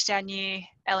just launched our new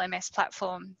LMS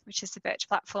platform, which is the Birch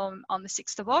platform, on the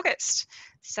 6th of August.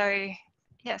 So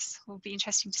yes, will be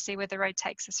interesting to see where the road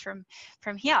takes us from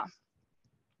here.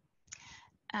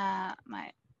 My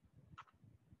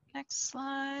next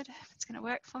slide, if it's going to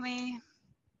work for me.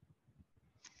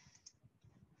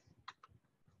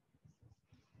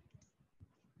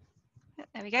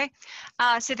 There we go.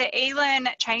 So the eLearn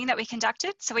training that we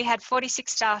conducted, so we had 46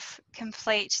 staff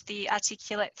complete the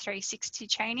Articulate 360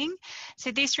 training.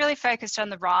 So this really focused on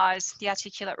the RISE, the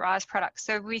Articulate RISE product.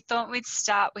 So we thought we'd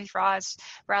start with RISE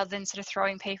rather than sort of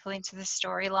throwing people into the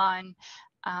Storyline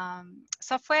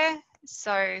software.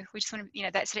 So we just want to, you know,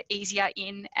 that sort of easier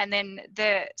in, and then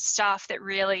the staff that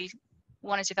really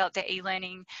want to develop their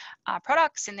e-learning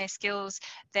products and their skills,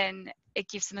 then it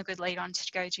gives them a good lead on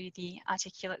to go do the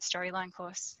Articulate Storyline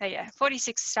course. So yeah,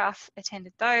 46 staff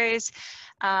attended those.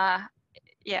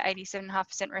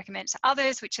 87.5% recommend to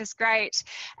others, which is great.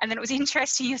 And then it was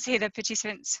interesting, you'll see the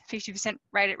participants 50%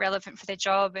 rated relevant for their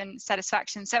job and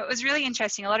satisfaction. So it was really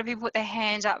interesting. A lot of people put their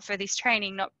hand up for this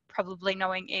training, not probably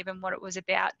knowing even what it was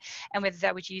about and whether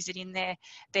they would use it in their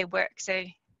work. So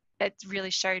it really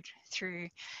showed through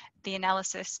the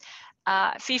analysis.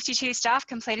 52 staff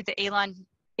completed the eLearn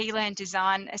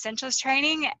Design Essentials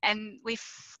training, and we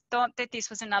thought that this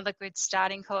was another good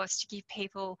starting course to give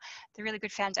people the really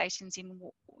good foundations in,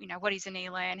 you know, what is an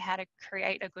eLearn, how to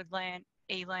create a good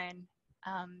eLearn,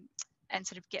 and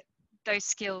sort of get those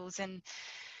skills and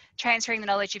transferring the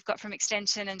knowledge you've got from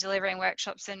extension and delivering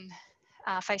workshops and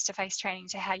face-to-face training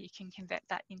to how you can convert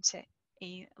that into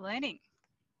e-learning.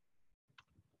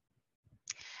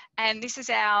 And this is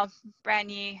our brand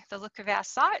new, the look of our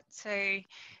site. So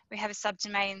we have a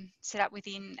subdomain set up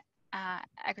within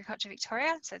Agriculture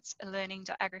Victoria. So it's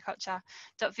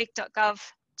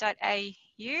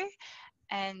learning.agriculture.vic.gov.au.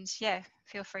 And yeah,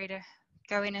 feel free to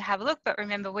go in and have a look. But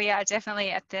remember, we are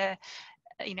definitely at the,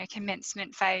 you know,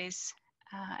 commencement phase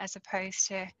as opposed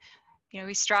to, you know,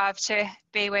 we strive to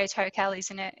be where Tocal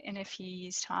is in a few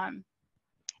years' time.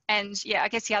 And yeah, I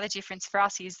guess the other difference for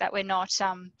us is that we're not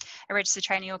a registered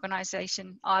training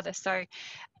organisation either. So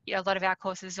a lot of our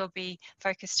courses will be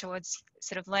focused towards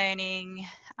sort of learning,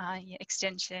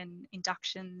 extension,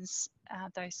 inductions,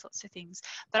 those sorts of things.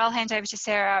 But I'll hand over to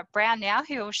Sarah Brown now,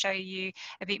 who will show you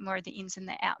a bit more of the ins and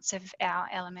the outs of our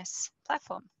LMS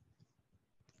platform.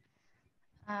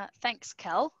 Thanks,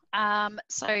 Kel.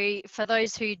 So for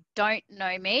those who don't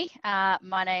know me,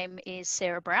 my name is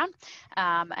Sarah Brown,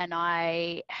 and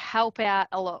I help out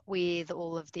a lot with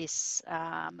all of this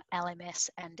LMS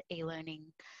and e-learning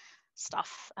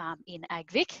stuff in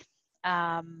AgVic.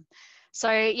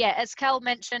 So yeah, as Kel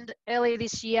mentioned earlier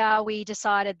this year, we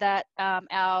decided that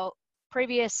our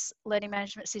previous learning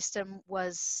management system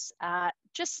was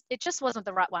it just wasn't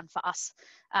the right one for us.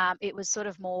 It was sort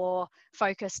of more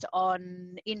focused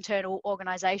on internal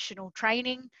organizational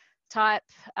training type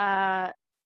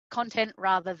content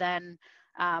rather than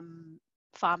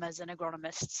farmers and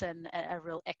agronomists and a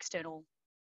real external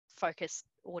focused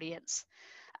audience.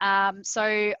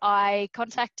 So I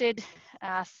contacted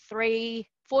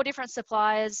 4 different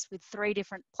suppliers with 3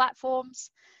 different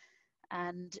platforms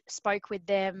and spoke with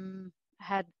them,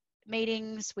 had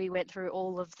meetings, we went through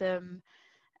all of them,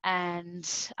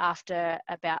 and after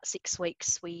about 6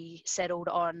 weeks we settled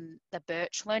on the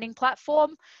Birch learning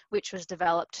platform, which was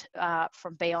developed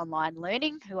from Be Online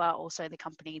Learning, who are also the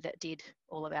company that did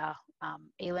all of our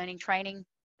e-learning training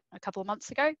a couple of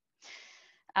months ago.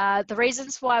 The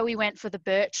reasons why we went for the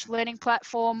Birch learning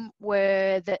platform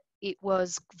were that it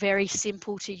was very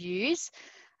simple to use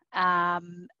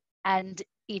and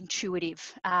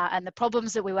intuitive. And the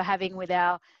problems that we were having with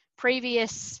our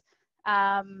previous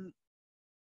eLearn,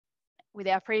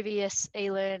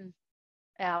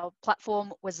 our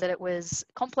platform, was that it was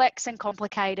complex and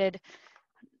complicated.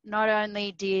 Not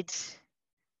only did,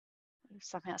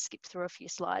 somehow skip through a few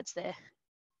slides there.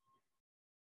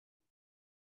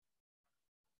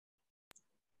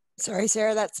 Sorry,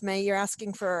 Sarah, that's me. You're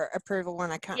asking for approval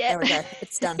and I can't. Yeah. There we go.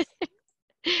 It's done.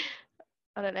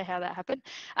 I don't know how that happened.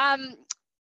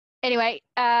 Anyway,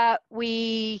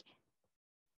 we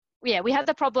had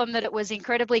the problem that it was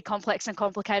incredibly complex and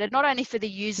complicated, not only for the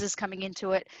users coming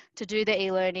into it to do the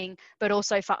e-learning, but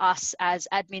also for us as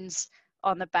admins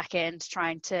on the back end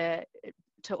trying to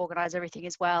organise everything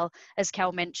as well. As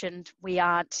Cal mentioned, we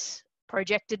aren't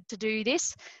projected to do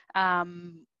this.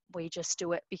 We just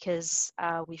do it because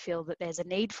we feel that there's a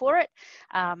need for it.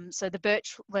 So the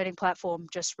Birch learning platform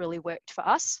just really worked for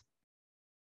us.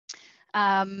 Go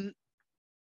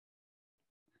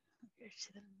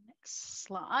to the next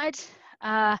slide.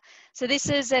 So this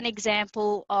is an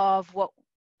example of what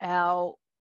our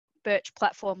Birch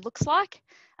platform looks like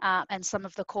and some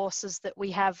of the courses that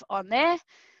we have on there.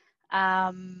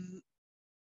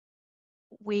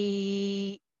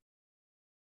 We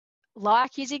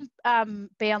like using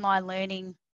Be Online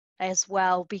Learning as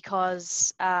well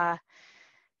because they're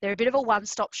a bit of a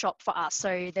one-stop shop for us.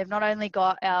 So they've not only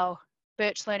got our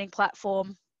Birch learning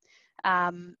platform,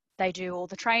 they do all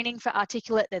the training for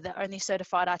Articulate. They're the only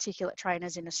certified Articulate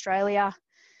trainers in Australia.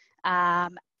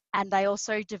 And they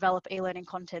also develop e-learning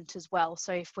content as well.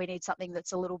 So if we need something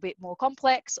that's a little bit more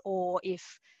complex, or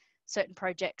if certain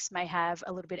projects may have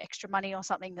a little bit extra money or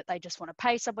something that they just want to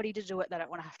pay somebody to do it, they don't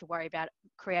want to have to worry about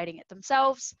creating it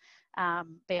themselves,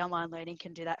 Be Online Learning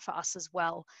can do that for us as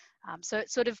well. So it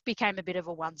sort of became a bit of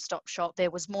a one-stop shop.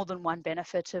 There was more than one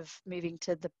benefit of moving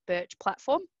to the Birch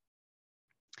platform.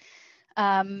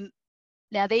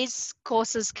 Now these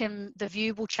courses the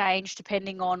view will change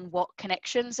depending on what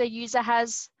connections a user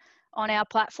has on our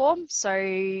platform. So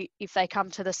if they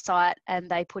come to the site and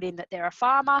they put in that they're a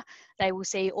farmer, they will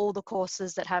see all the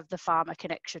courses that have the farmer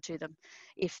connection to them.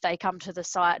 If they come to the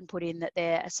site and put in that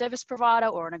they're a service provider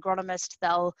or an agronomist,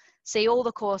 they'll see all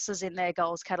the courses in their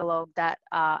goals catalogue that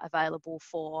are available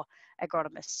for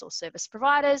agronomists or service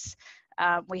providers.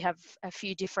 We have a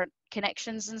few different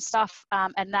connections and stuff,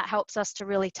 and that helps us to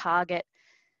really target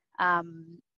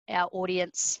our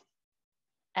audience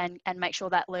and make sure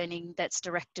that learning that's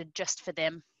directed just for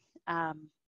them,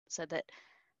 so that,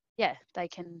 yeah, they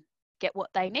can get what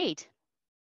they need.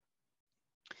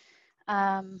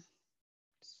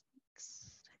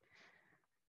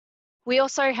 We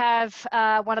also have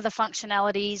one of the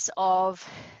functionalities of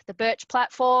the Birch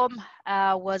platform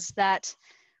was that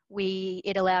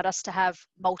it allowed us to have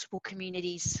multiple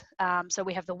communities. So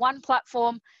we have the one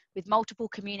platform with multiple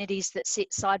communities that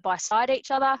sit side by side each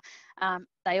other.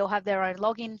 They all have their own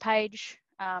login page.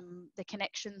 The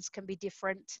connections can be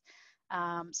different.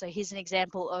 So here's an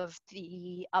example of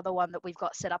the other one that we've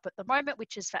got set up at the moment,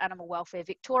 which is for Animal Welfare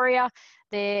Victoria.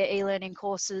 Their e-learning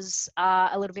courses are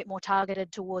a little bit more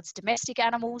targeted towards domestic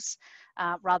animals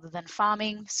rather than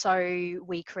farming. So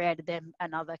we created them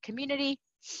another community.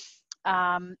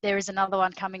 There is another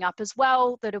one coming up as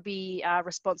well that'll be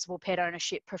responsible pet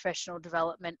ownership professional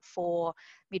development for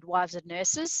midwives and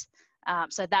nurses.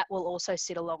 So that will also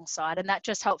sit alongside, and that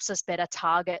just helps us better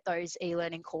target those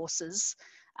e-learning courses.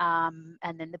 And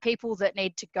then the people that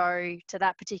need to go to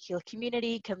that particular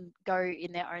community can go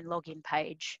in their own login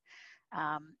page,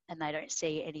 and they don't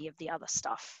see any of the other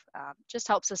stuff. Just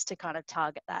helps us to kind of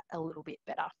target that a little bit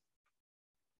better.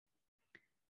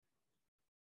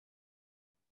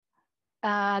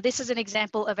 This is an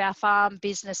example of our farm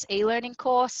business e-learning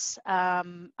course.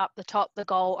 Up the top, the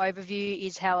goal overview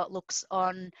is how it looks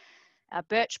on a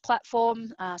Birch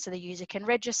platform. So the user can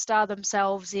register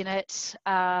themselves in it.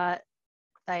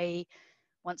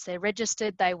 Once they're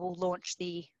registered, they will launch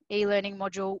the e-learning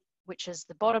module, which is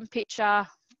the bottom picture.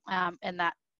 And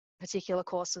that particular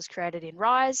course was created in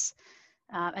Rise.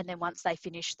 And then once they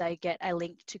finish, they get a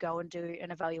link to go and do an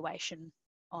evaluation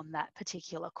on that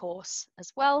particular course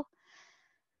as well.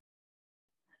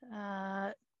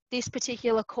 This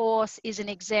particular course is an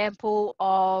example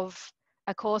of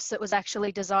a course that was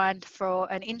actually designed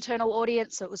for an internal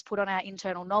audience. So it was put on our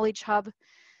internal knowledge hub.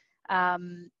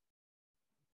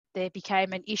 There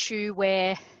became an issue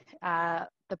where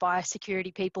the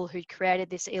biosecurity people who created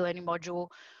this e-learning module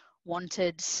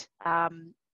wanted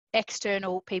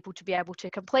external people to be able to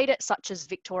complete it, such as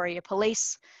Victoria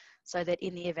Police, so that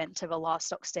in the event of a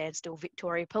livestock standstill,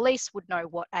 Victoria Police would know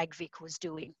what AgVic was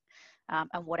doing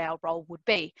and what our role would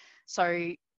be.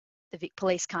 So the Vic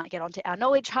Police can't get onto our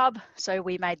knowledge hub, so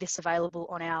we made this available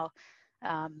on our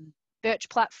Birch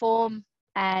platform,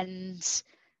 and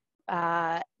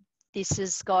this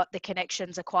has got, the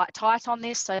connections are quite tight on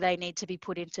this, so they need to be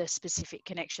put into specific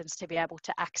connections to be able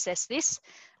to access this,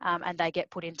 and they get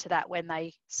put into that when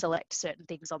they select certain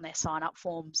things on their sign-up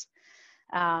forms,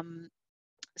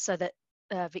 so that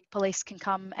Vic Police can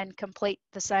come and complete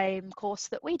the same course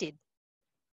that we did.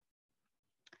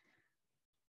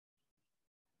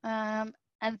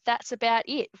 And that's about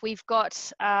it. We've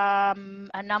got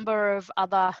a number of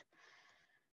other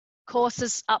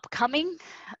courses upcoming.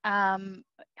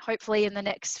 Hopefully in the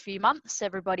next few months.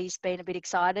 Everybody's been a bit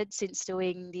excited since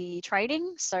doing the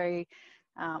training. So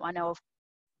I know of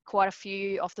quite a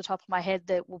few off the top of my head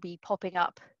that will be popping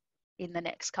up in the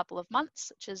next couple of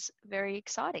months, which is very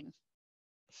exciting.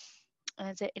 And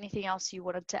is there anything else you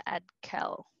wanted to add,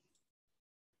 Cal?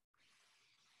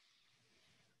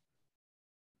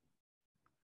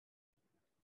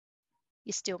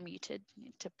 You're still muted. You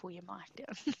need to pull your mic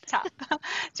down.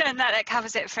 John, that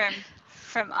covers it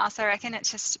from us. I reckon it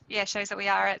just shows that we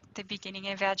are at the beginning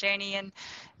of our journey, and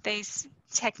these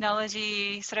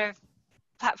technology sort of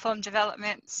platform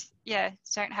developments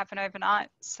don't happen overnight.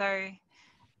 So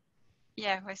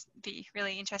it would be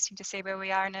really interesting to see where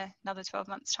we are in another 12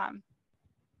 months time.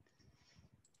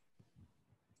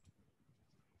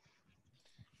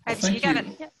 Over to you,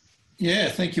 Gavin. Yeah,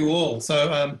 thank you all.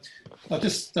 So I've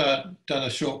just done a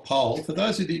short poll. For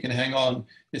those of you who can hang on,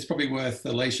 it's probably worth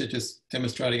Alicia just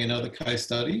demonstrating another case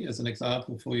study as an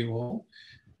example for you all.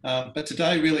 But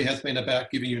today really has been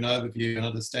about giving you an overview and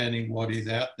understanding what is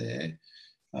out there.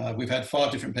 We've had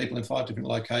 5 different people in 5 different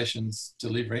locations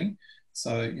delivering.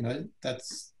 So, you know,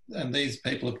 and these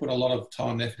people have put a lot of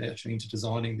time and effort actually into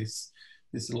designing this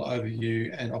little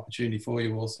overview and opportunity for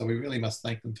you all. So we really must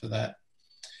thank them for that.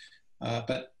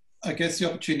 But I guess the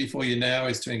opportunity for you now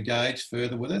is to engage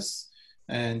further with us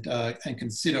and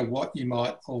consider what you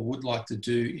might or would like to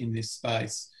do in this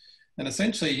space. And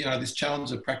essentially, you know, this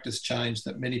challenge of practice change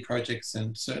that many projects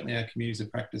and certainly our communities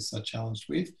of practice are challenged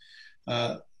with,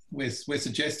 we're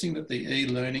suggesting that the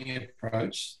e-learning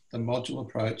approach, the module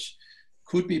approach,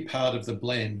 could be part of the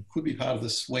blend, could be part of the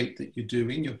suite that you do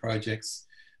in your projects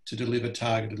to deliver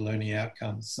targeted learning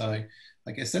outcomes. So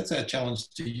I guess that's our challenge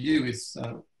to you is,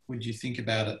 would you think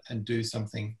about it and do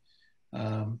something,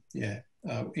 in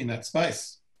that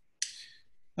space?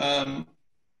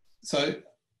 So,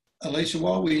 Alicia,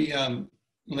 while we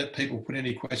let people put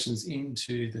any questions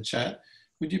into the chat,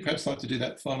 would you perhaps like to do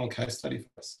that final case study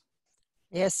for us?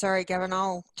 Yeah, sorry, Gavin,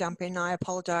 I'll jump in. I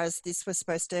apologise. This was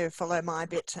supposed to follow my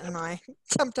bit and I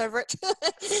jumped over it.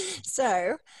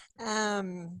 So,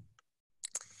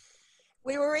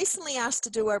 we were recently asked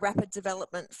to do a rapid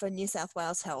development for New South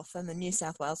Wales Health and the New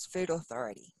South Wales Food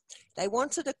Authority. They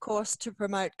wanted a course to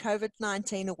promote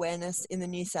COVID-19 awareness in the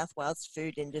New South Wales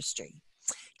food industry.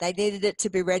 They needed it to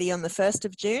be ready on the 1st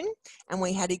of June, and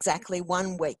we had exactly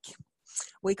 1 week.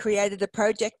 We created a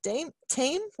project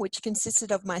team which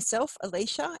consisted of myself,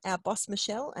 Alicia, our boss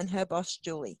Michelle, and her boss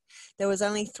Julie. There was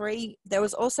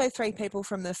also three people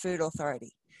from the Food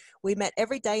Authority. We met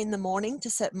every day in the morning to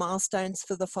set milestones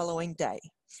for the following day.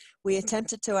 We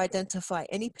attempted to identify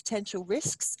any potential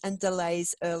risks and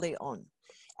delays early on.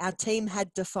 Our team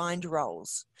had defined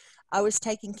roles. I was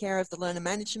taking care of the learner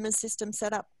management system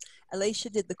setup, Alicia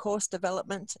did the course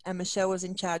development, and Michelle was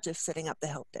in charge of setting up the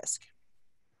help desk.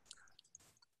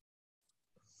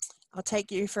 I'll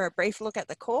take you for a brief look at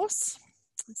the course.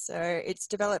 So it's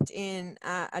developed in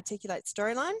Articulate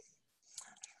Storyline.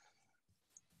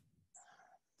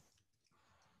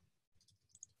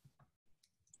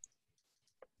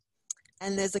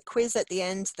 And there's a quiz at the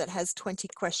end that has 20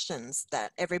 questions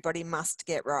that everybody must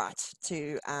get right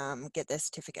to get their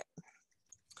certificate.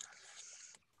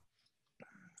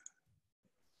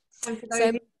 So,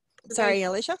 sorry,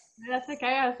 Alicia. That's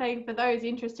okay. I was saying for those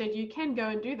interested, you can go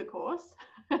and do the course.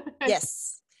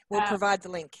 Yes, we'll provide the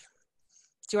link.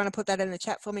 Do you want to put that in the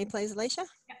chat for me, please, Alicia?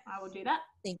 Yeah, I will do that.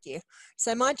 Thank you.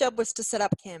 So my job was to set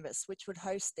up Canvas, which would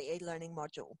host the e-learning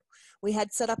module. We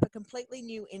had set up a completely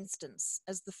new instance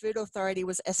as the Food Authority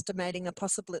was estimating a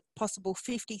possible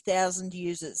 50,000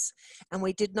 users, and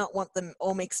we did not want them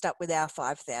all mixed up with our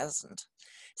 5,000.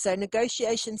 So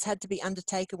negotiations had to be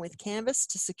undertaken with Canvas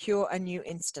to secure a new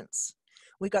instance.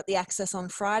 We got the access on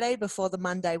Friday before the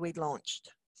Monday we launched.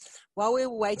 While we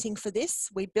were waiting for this,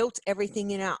 we built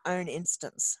everything in our own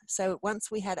instance. So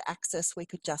once we had access, we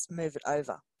could just move it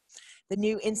over. The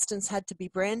new instance had to be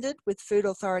branded with Food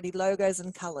Authority logos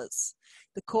and colours.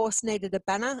 The course needed a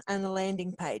banner and a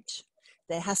landing page.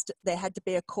 There had to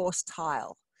be a course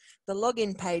tile. The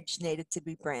login page needed to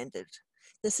be branded.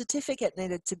 The certificate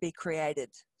needed to be created.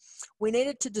 We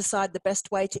needed to decide the best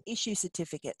way to issue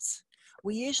certificates.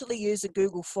 We usually use a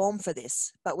Google form for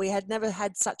this, but we had never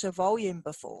had such a volume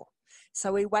before.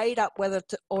 So we weighed up whether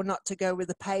or not to go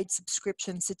with a paid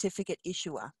subscription certificate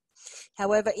issuer.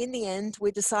 However, in the end,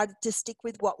 we decided to stick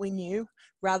with what we knew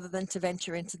rather than to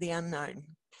venture into the unknown.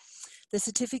 The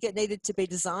certificate needed to be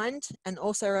designed and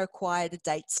also required a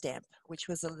date stamp, which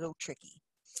was a little tricky.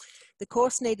 The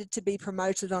course needed to be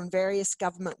promoted on various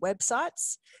government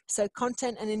websites, so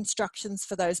content and instructions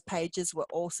for those pages were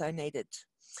also needed.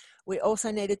 We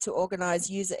also needed to organise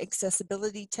user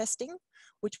accessibility testing,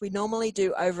 which we normally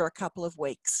do over a couple of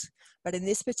weeks, but in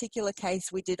this particular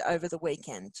case, we did over the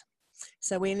weekend.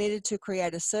 So we needed to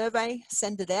create a survey,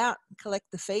 send it out, collect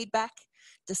the feedback,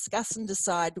 discuss and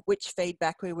decide which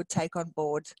feedback we would take on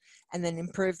board, and then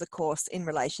improve the course in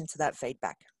relation to that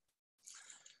feedback.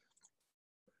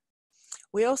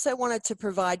 We also wanted to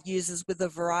provide users with a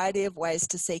variety of ways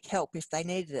to seek help if they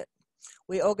needed it.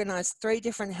 We organised 3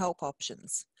 different help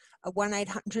options: a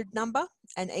 1-800 number,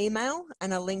 an email,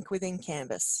 and a link within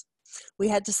Canvas. We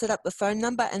had to set up the phone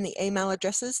number and the email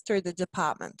addresses through the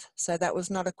department, so that was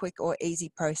not a quick or easy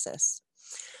process.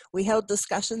 We held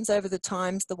discussions over the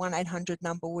times the 1-800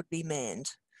 number would be manned.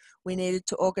 We needed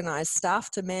to organise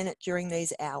staff to man it during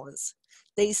these hours.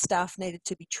 These staff needed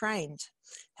to be trained.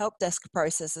 Help desk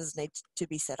processes needed to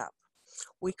be set up.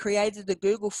 We created a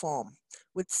Google form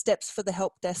with steps for the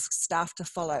help desk staff to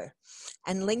follow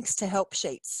and links to help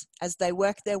sheets as they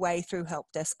work their way through help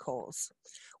desk calls.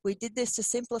 We did this to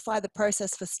simplify the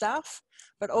process for staff,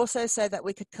 but also so that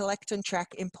we could collect and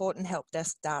track important help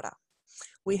desk data.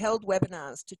 We held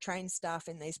webinars to train staff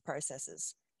in these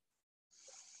processes.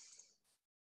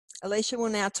 Alicia will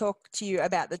now talk to you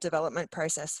about the development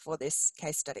process for this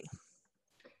case study.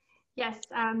 Yes,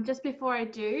 just before I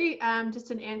do,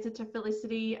 just an answer to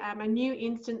Felicity, a new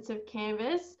instance of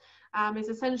Canvas is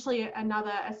essentially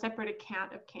a separate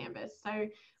account of Canvas. So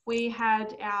we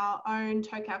had our own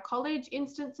Tocal College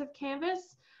instance of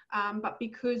Canvas, but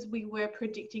because we were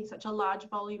predicting such a large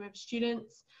volume of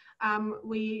students,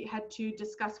 we had to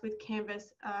discuss with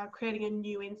Canvas creating a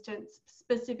new instance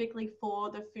specifically for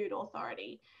the Food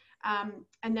Authority.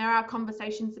 And there are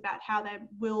conversations about how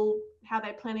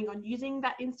they're planning on using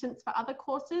that instance for other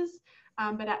courses,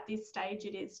 but at this stage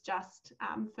it is just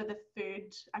for the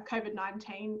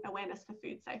COVID-19 awareness for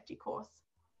food safety course.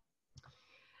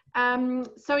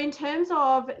 So in terms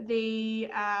of the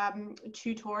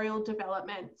tutorial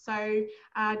development, so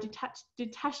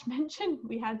did Tash mention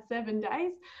we had 7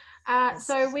 days?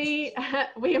 So we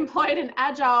employed an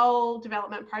agile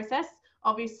development process,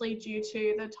 obviously due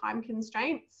to the time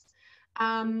constraints.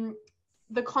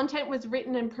 The content was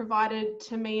written and provided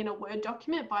to me in a Word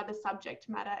document by the subject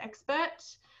matter expert.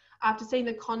 After seeing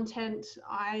the content,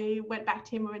 I went back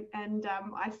to him and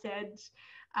I said,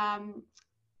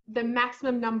 the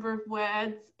maximum number of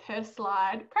words per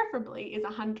slide, preferably, is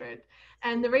 100.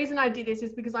 And the reason I did this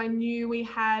is because I knew we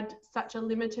had such a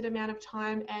limited amount of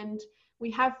time, and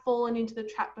we have fallen into the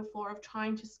trap before of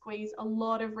trying to squeeze a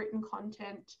lot of written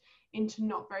content into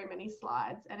not very many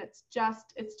slides. And it's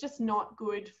just not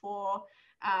good for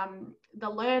the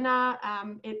learner.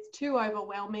 It's too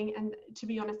overwhelming, and to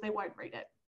be honest, they won't read it.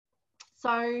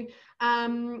 So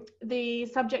the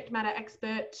subject matter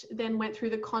expert then went through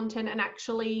the content and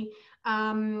actually,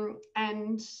 well,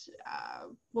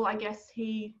 I guess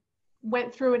he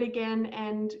went through it again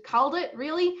and culled it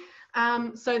really,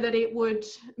 so that it would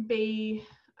be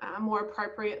more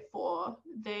appropriate for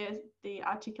the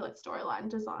articulate storyline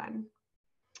design.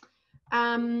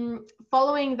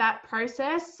 Following that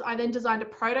process, I then designed a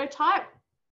prototype,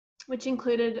 which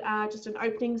included just an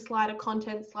opening slide, a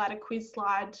content slide, a quiz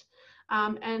slide,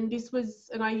 and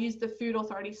I used the Food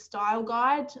Authority style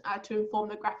guide to inform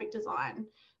the graphic design.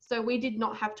 So we did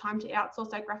not have time to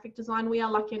outsource our graphic design. We are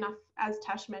lucky enough, as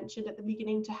Tash mentioned at the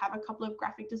beginning, to have a couple of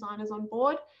graphic designers on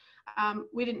board.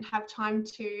 We didn't have time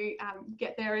to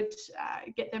get their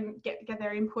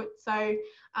input. So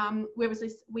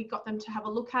we got them to have a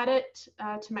look at it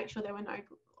to make sure there were no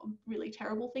really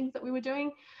terrible things that we were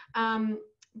doing.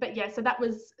 But yeah, so that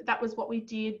was what we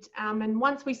did. And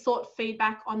once we sought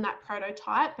feedback on that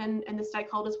prototype and the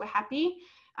stakeholders were happy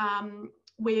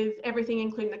with everything,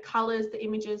 including the colors, the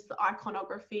images, the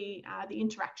iconography, the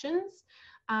interactions,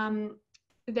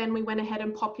 then we went ahead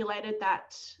and populated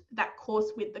that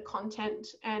course with the content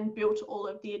and built all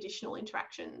of the additional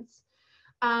interactions.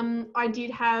 I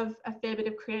did have a fair bit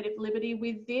of creative liberty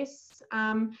with this.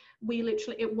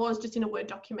 It was just in a Word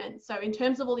document. So in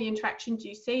terms of all the interactions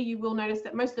you see, you will notice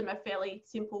that most of them are fairly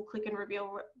simple click and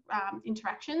reveal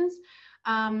interactions.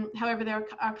 However, there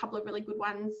are a couple of really good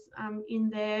ones in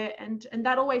there, and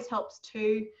that always helps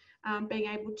to being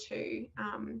able to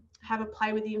have a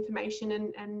play with the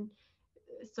information and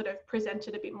sort of present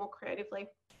it a bit more creatively.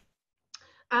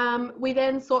 We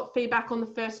then sought feedback on the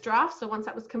first draft. So once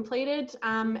that was completed,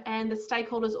 and the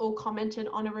stakeholders all commented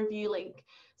on a review link.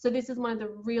 So this is one of the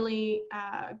really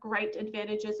great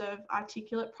advantages of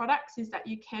articulate products, is that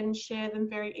you can share them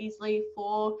very easily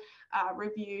for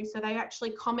review. So they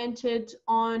actually commented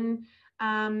on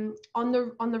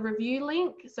the review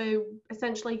link. So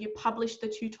essentially you publish the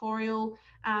tutorial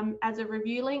as a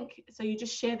review link. So you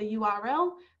just share the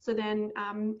URL. So then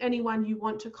anyone you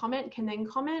want to comment can then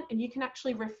comment, and you can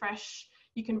actually refresh.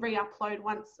 You can re-upload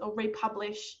once or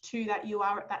republish to that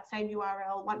same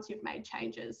URL once you've made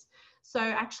changes. So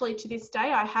actually to this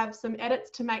day, I have some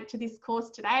edits to make to this course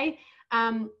today.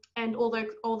 And all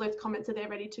those comments are there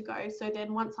ready to go. So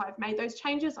then once I've made those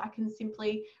changes, I can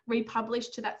simply republish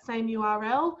to that same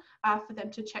URL for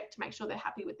them to check to make sure they're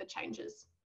happy with the changes.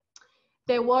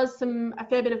 There was a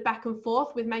fair bit of back and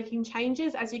forth with making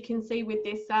changes, as you can see with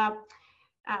this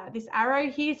this arrow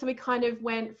here. So we kind of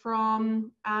went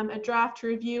from a draft to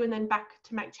review and then back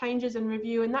to make changes and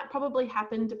review, and that probably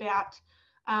happened about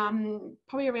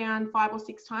probably around 5 or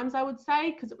 6 times, I would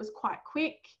say, because it was quite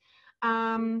quick.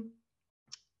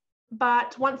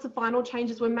 But once the final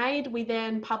changes were made, we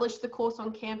then published the course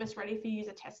on Canvas ready for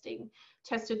user testing.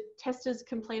 Testers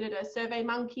completed a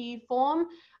SurveyMonkey form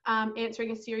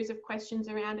answering a series of questions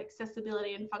around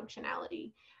accessibility and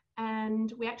functionality.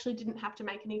 And we actually didn't have to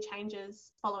make any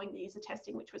changes following the user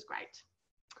testing, which was great.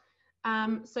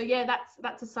 So yeah,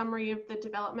 that's a summary of the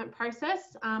development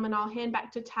process. And I'll hand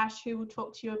back to Tash, who will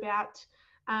talk to you about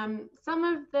some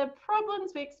of the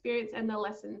problems we experienced and the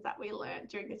lessons that we learned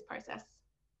during this process.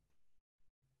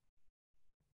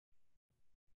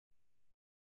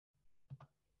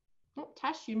 Oh,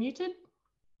 Tash, you're muted.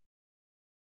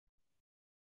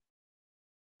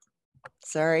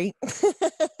 Sorry,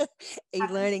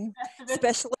 e-learning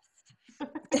specialist.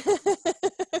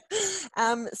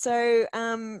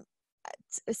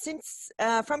 Since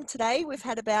from today, we've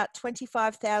had about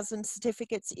 25,000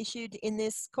 certificates issued in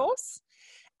this course,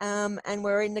 and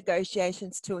we're in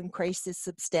negotiations to increase this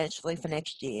substantially for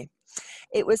next year.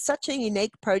 It was such a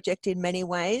unique project in many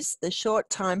ways, the short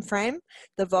time frame,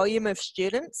 the volume of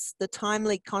students, the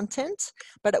timely content,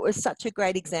 but it was such a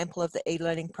great example of the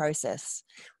e-learning process.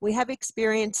 We have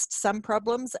experienced some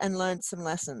problems and learned some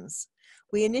lessons.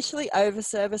 We initially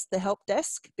overserviced the help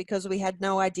desk because we had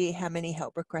no idea how many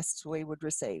help requests we would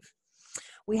receive.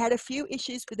 We had a few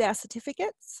issues with our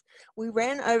certificates. We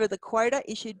ran over the quota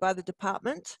issued by the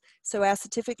department, so our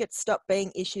certificates stopped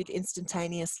being issued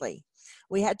instantaneously.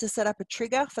 We had to set up a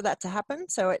trigger for that to happen,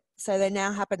 so they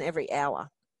now happen every hour.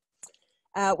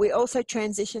 We also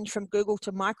transitioned from Google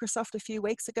to Microsoft a few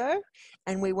weeks ago,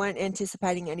 and we weren't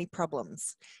anticipating any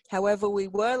problems. However, we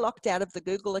were locked out of the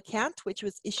Google account, which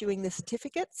was issuing the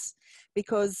certificates,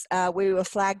 because we were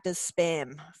flagged as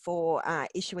spam for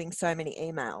issuing so many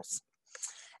emails.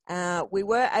 We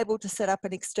were able to set up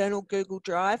an external Google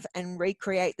Drive and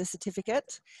recreate the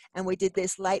certificate, and we did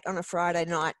this late on a Friday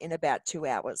night in about 2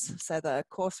 hours. So the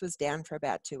course was down for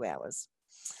about 2 hours.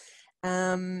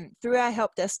 Through our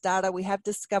help desk data, we have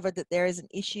discovered that there is an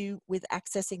issue with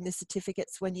accessing the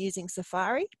certificates when using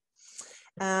Safari.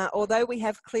 Although we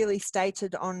have clearly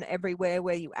stated on everywhere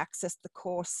where you access the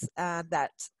course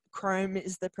that Chrome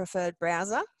is the preferred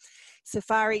browser,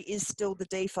 Safari is still the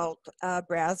default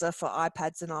browser for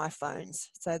iPads and iPhones,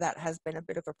 so that has been a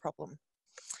bit of a problem.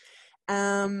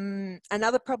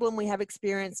 Another problem we have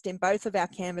experienced in both of our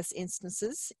Canvas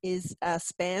instances is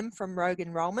spam from rogue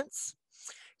enrollments.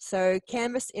 So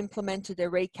Canvas implemented a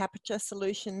reCAPTCHA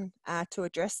solution to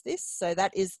address this. So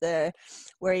that is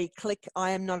where you click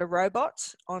 "I am not a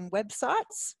robot" on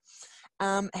websites.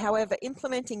 However,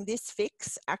 implementing this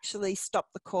fix actually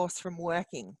stopped the course from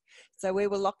working. So we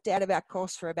were locked out of our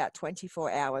course for about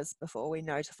 24 hours before we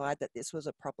notified that this was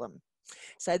a problem.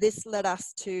 So this led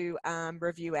us to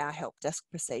review our help desk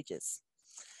procedures.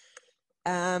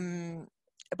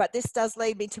 But this does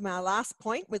lead me to my last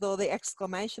point with all the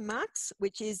exclamation marks,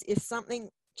 which is if something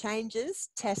changes,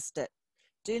 test it.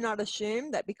 Do not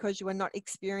assume that because you are not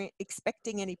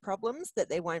expecting any problems that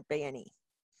there won't be any.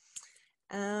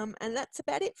 And that's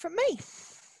about it from me.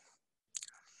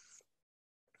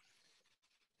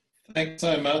 Thanks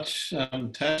so much,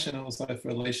 Tash, and also for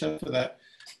Alicia for that.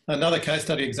 Another case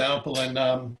study example, and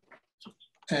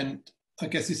I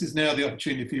guess this is now the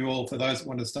opportunity for you all, for those that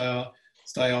want to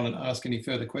stay on and ask any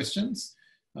further questions.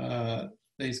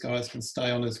 These guys can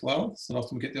stay on as well. So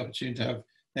often we get the opportunity to have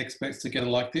experts together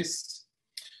like this.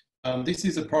 This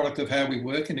is a product of how we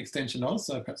work in extensionAUS.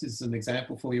 So perhaps this is an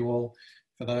example for you all,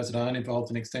 for those that aren't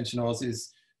involved in extensionAUS,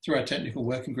 is through our technical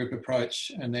working group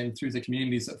approach, and then through the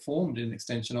communities that formed in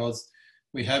extensionAUS,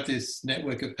 we have this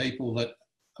network of people that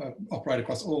operate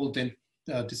across all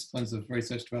disciplines of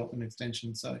research, development, and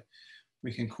extension. So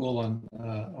we can call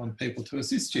on people to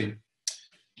assist you.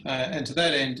 And to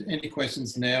that end, any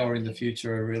questions now or in the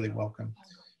future are really welcome.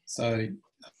 So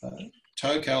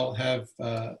TOCAL have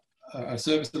a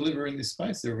service deliverer in this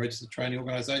space. They're a registered training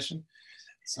organisation.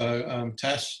 So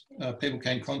Tash, people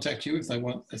can contact you if they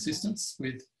want assistance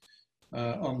with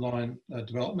online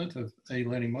development of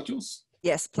e-learning modules.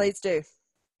 Yes, please do.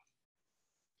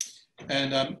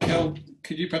 And Kel,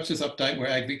 could you perhaps just update where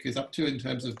AgVic is up to in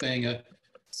terms of being a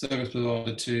service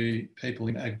provider to people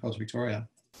in Agriculture Victoria?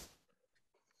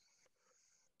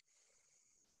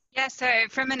 Yeah, so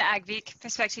from an AgVic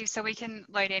perspective, so we can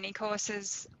load any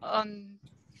courses on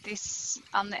the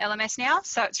LMS now.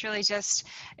 So it's really just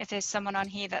if there's someone on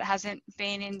here that hasn't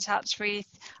been in touch with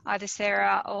either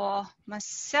Sarah or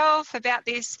myself about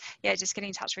this, yeah, just get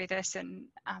in touch with us, and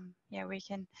yeah, we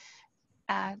can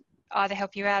either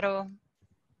help you out or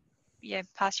yeah,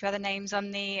 pass you other names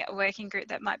on the working group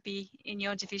that might be in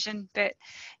your division. But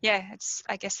yeah, it's,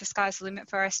 I guess the sky's the limit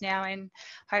for us now, and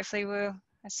hopefully we'll,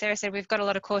 as Sarah said, we've got a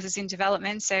lot of courses in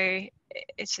development, so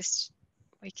it's just,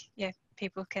 yeah,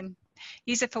 people can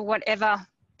use it for whatever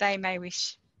they may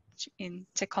wish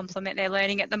to complement their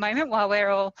learning at the moment while we're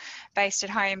all based at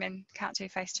home and can't do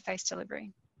face-to-face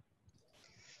delivery.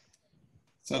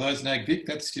 So those in AgVic,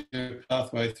 that's your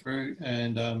pathway through,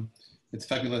 and it's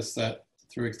fabulous that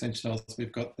through extensionAUS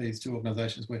we've got these two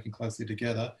organisations working closely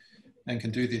together and can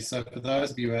do this. So for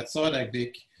those of you outside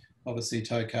AgVic, obviously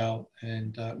TOCAL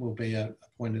and will be a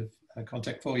point of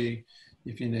contact for you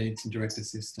if you need some direct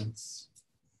assistance.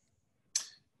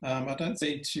 I don't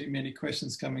see too many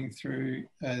questions coming through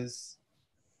as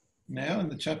now in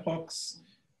the chat box.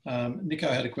 Nico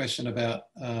had a question about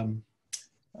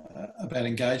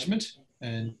engagement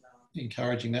and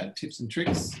encouraging that, tips and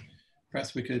tricks.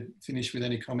 Perhaps we could finish with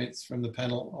any comments from the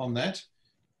panel on that,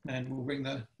 and we'll bring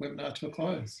the webinar to a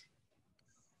close.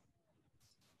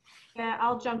 Yeah,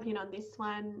 I'll jump in on this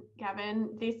one,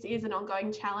 Gavin. This is an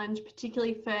ongoing challenge,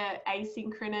 particularly for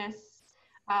asynchronous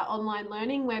online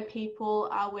learning where people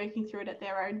are working through it at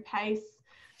their own pace.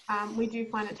 We do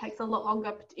find it takes a lot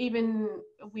longer, even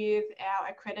with our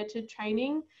accredited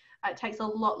training, it takes a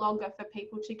lot longer for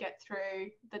people to get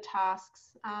through the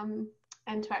tasks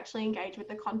and to actually engage with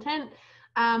the content.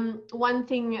 One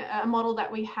thing, a model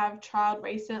that we have trialed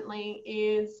recently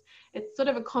is it's sort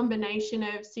of a combination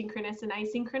of synchronous and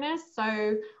asynchronous.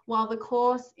 So while the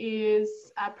course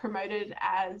is promoted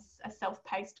as a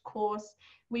self-paced course,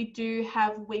 we do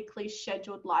have weekly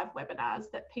scheduled live webinars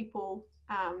that people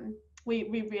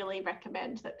we really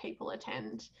recommend that people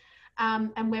attend.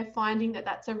 And we're finding that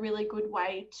that's a really good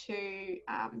way to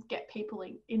get people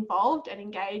involved and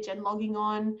engage and logging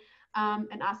on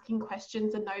and asking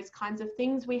questions and those kinds of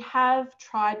things. We have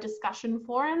tried discussion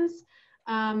forums,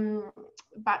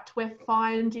 but we're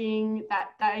finding that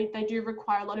they do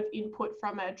require a lot of input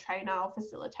from a trainer or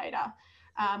facilitator.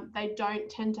 They don't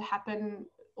tend to happen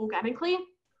organically.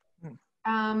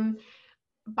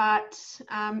 But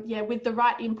yeah, with the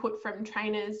right input from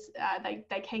trainers,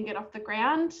 they can get off the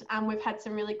ground. We've had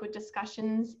some really good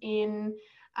discussions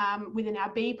within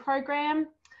our B program.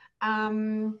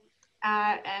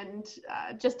 And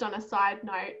just on a side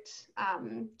note,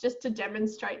 just to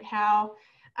demonstrate how,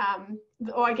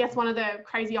 or I guess one of the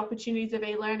crazy opportunities of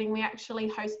e-learning, we actually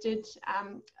hosted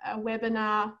a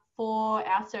webinar for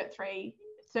our Cert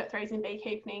 3s in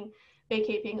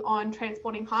beekeeping on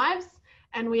transporting hives.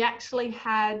 And we actually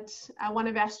had one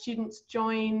of our students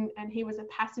join, and he was a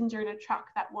passenger in a truck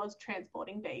that was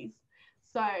transporting bees.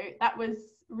 So that was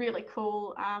really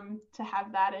cool to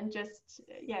have that, and just,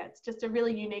 yeah, it's just a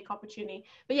really unique opportunity.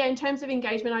 But yeah, in terms of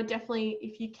engagement, I definitely,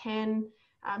 if you can,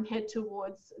 head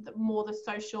towards the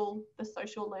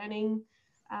social learning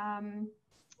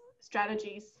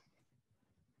strategies.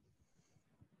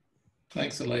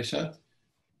 Thanks, Alicia.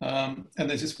 And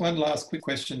there's just one last quick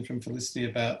question from Felicity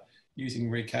about using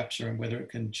reCAPTCHA and whether it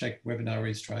can check webinar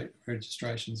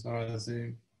registrations via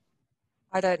Zoom.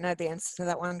 I don't know the answer to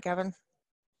that one, Gavin.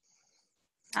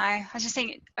 I was just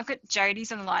thinking, I've got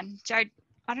Jodie's on the line. Jode,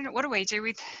 I don't know, what do we do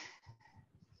with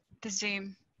the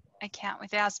Zoom account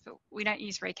with ours, but we don't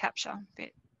use reCAPTCHA.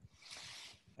 But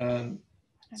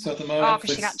so at the moment, oh,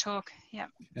 because she can't talk. Yeah.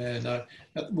 Yeah, no.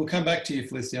 We'll come back to you,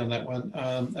 Felicity, on that one.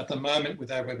 At the moment,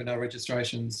 with our webinar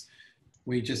registrations,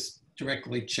 we just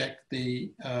directly check the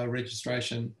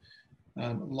registration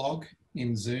log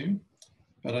in Zoom,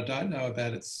 but I don't know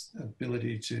about its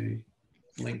ability to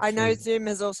link. I know Zoom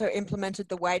has also implemented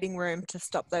the waiting room to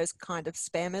stop those kind of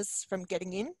spammers from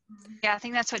getting in. Yeah, I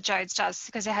think that's what Jodes does,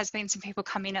 because there has been some people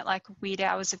come in at like weird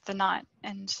hours of the night,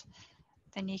 and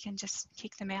then you can just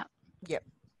kick them out. Yep.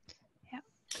 Yep.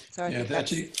 So yeah,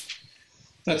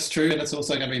 that's true, and it's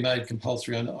also going to be made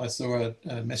compulsory. I saw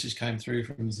a message came through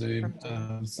from Zoom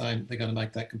saying they're going to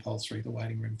make that compulsory, the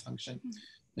waiting room function,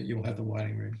 that you'll have the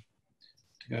waiting room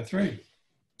to go through.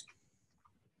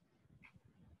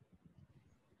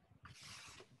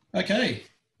 Okay,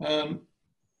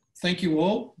 thank you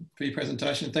all for your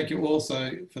presentation. Thank you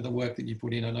also for the work that you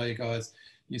put in. I know you guys,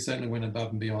 you certainly went above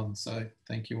and beyond, so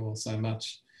thank you all so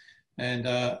much. And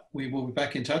we will be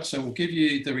back in touch. So we'll give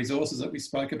you the resources that we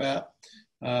spoke about,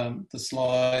 the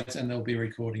slides, and there'll be a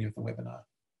recording of the webinar.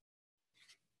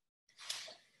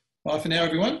 Bye for now,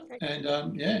 everyone.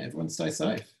 And yeah, everyone stay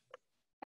safe.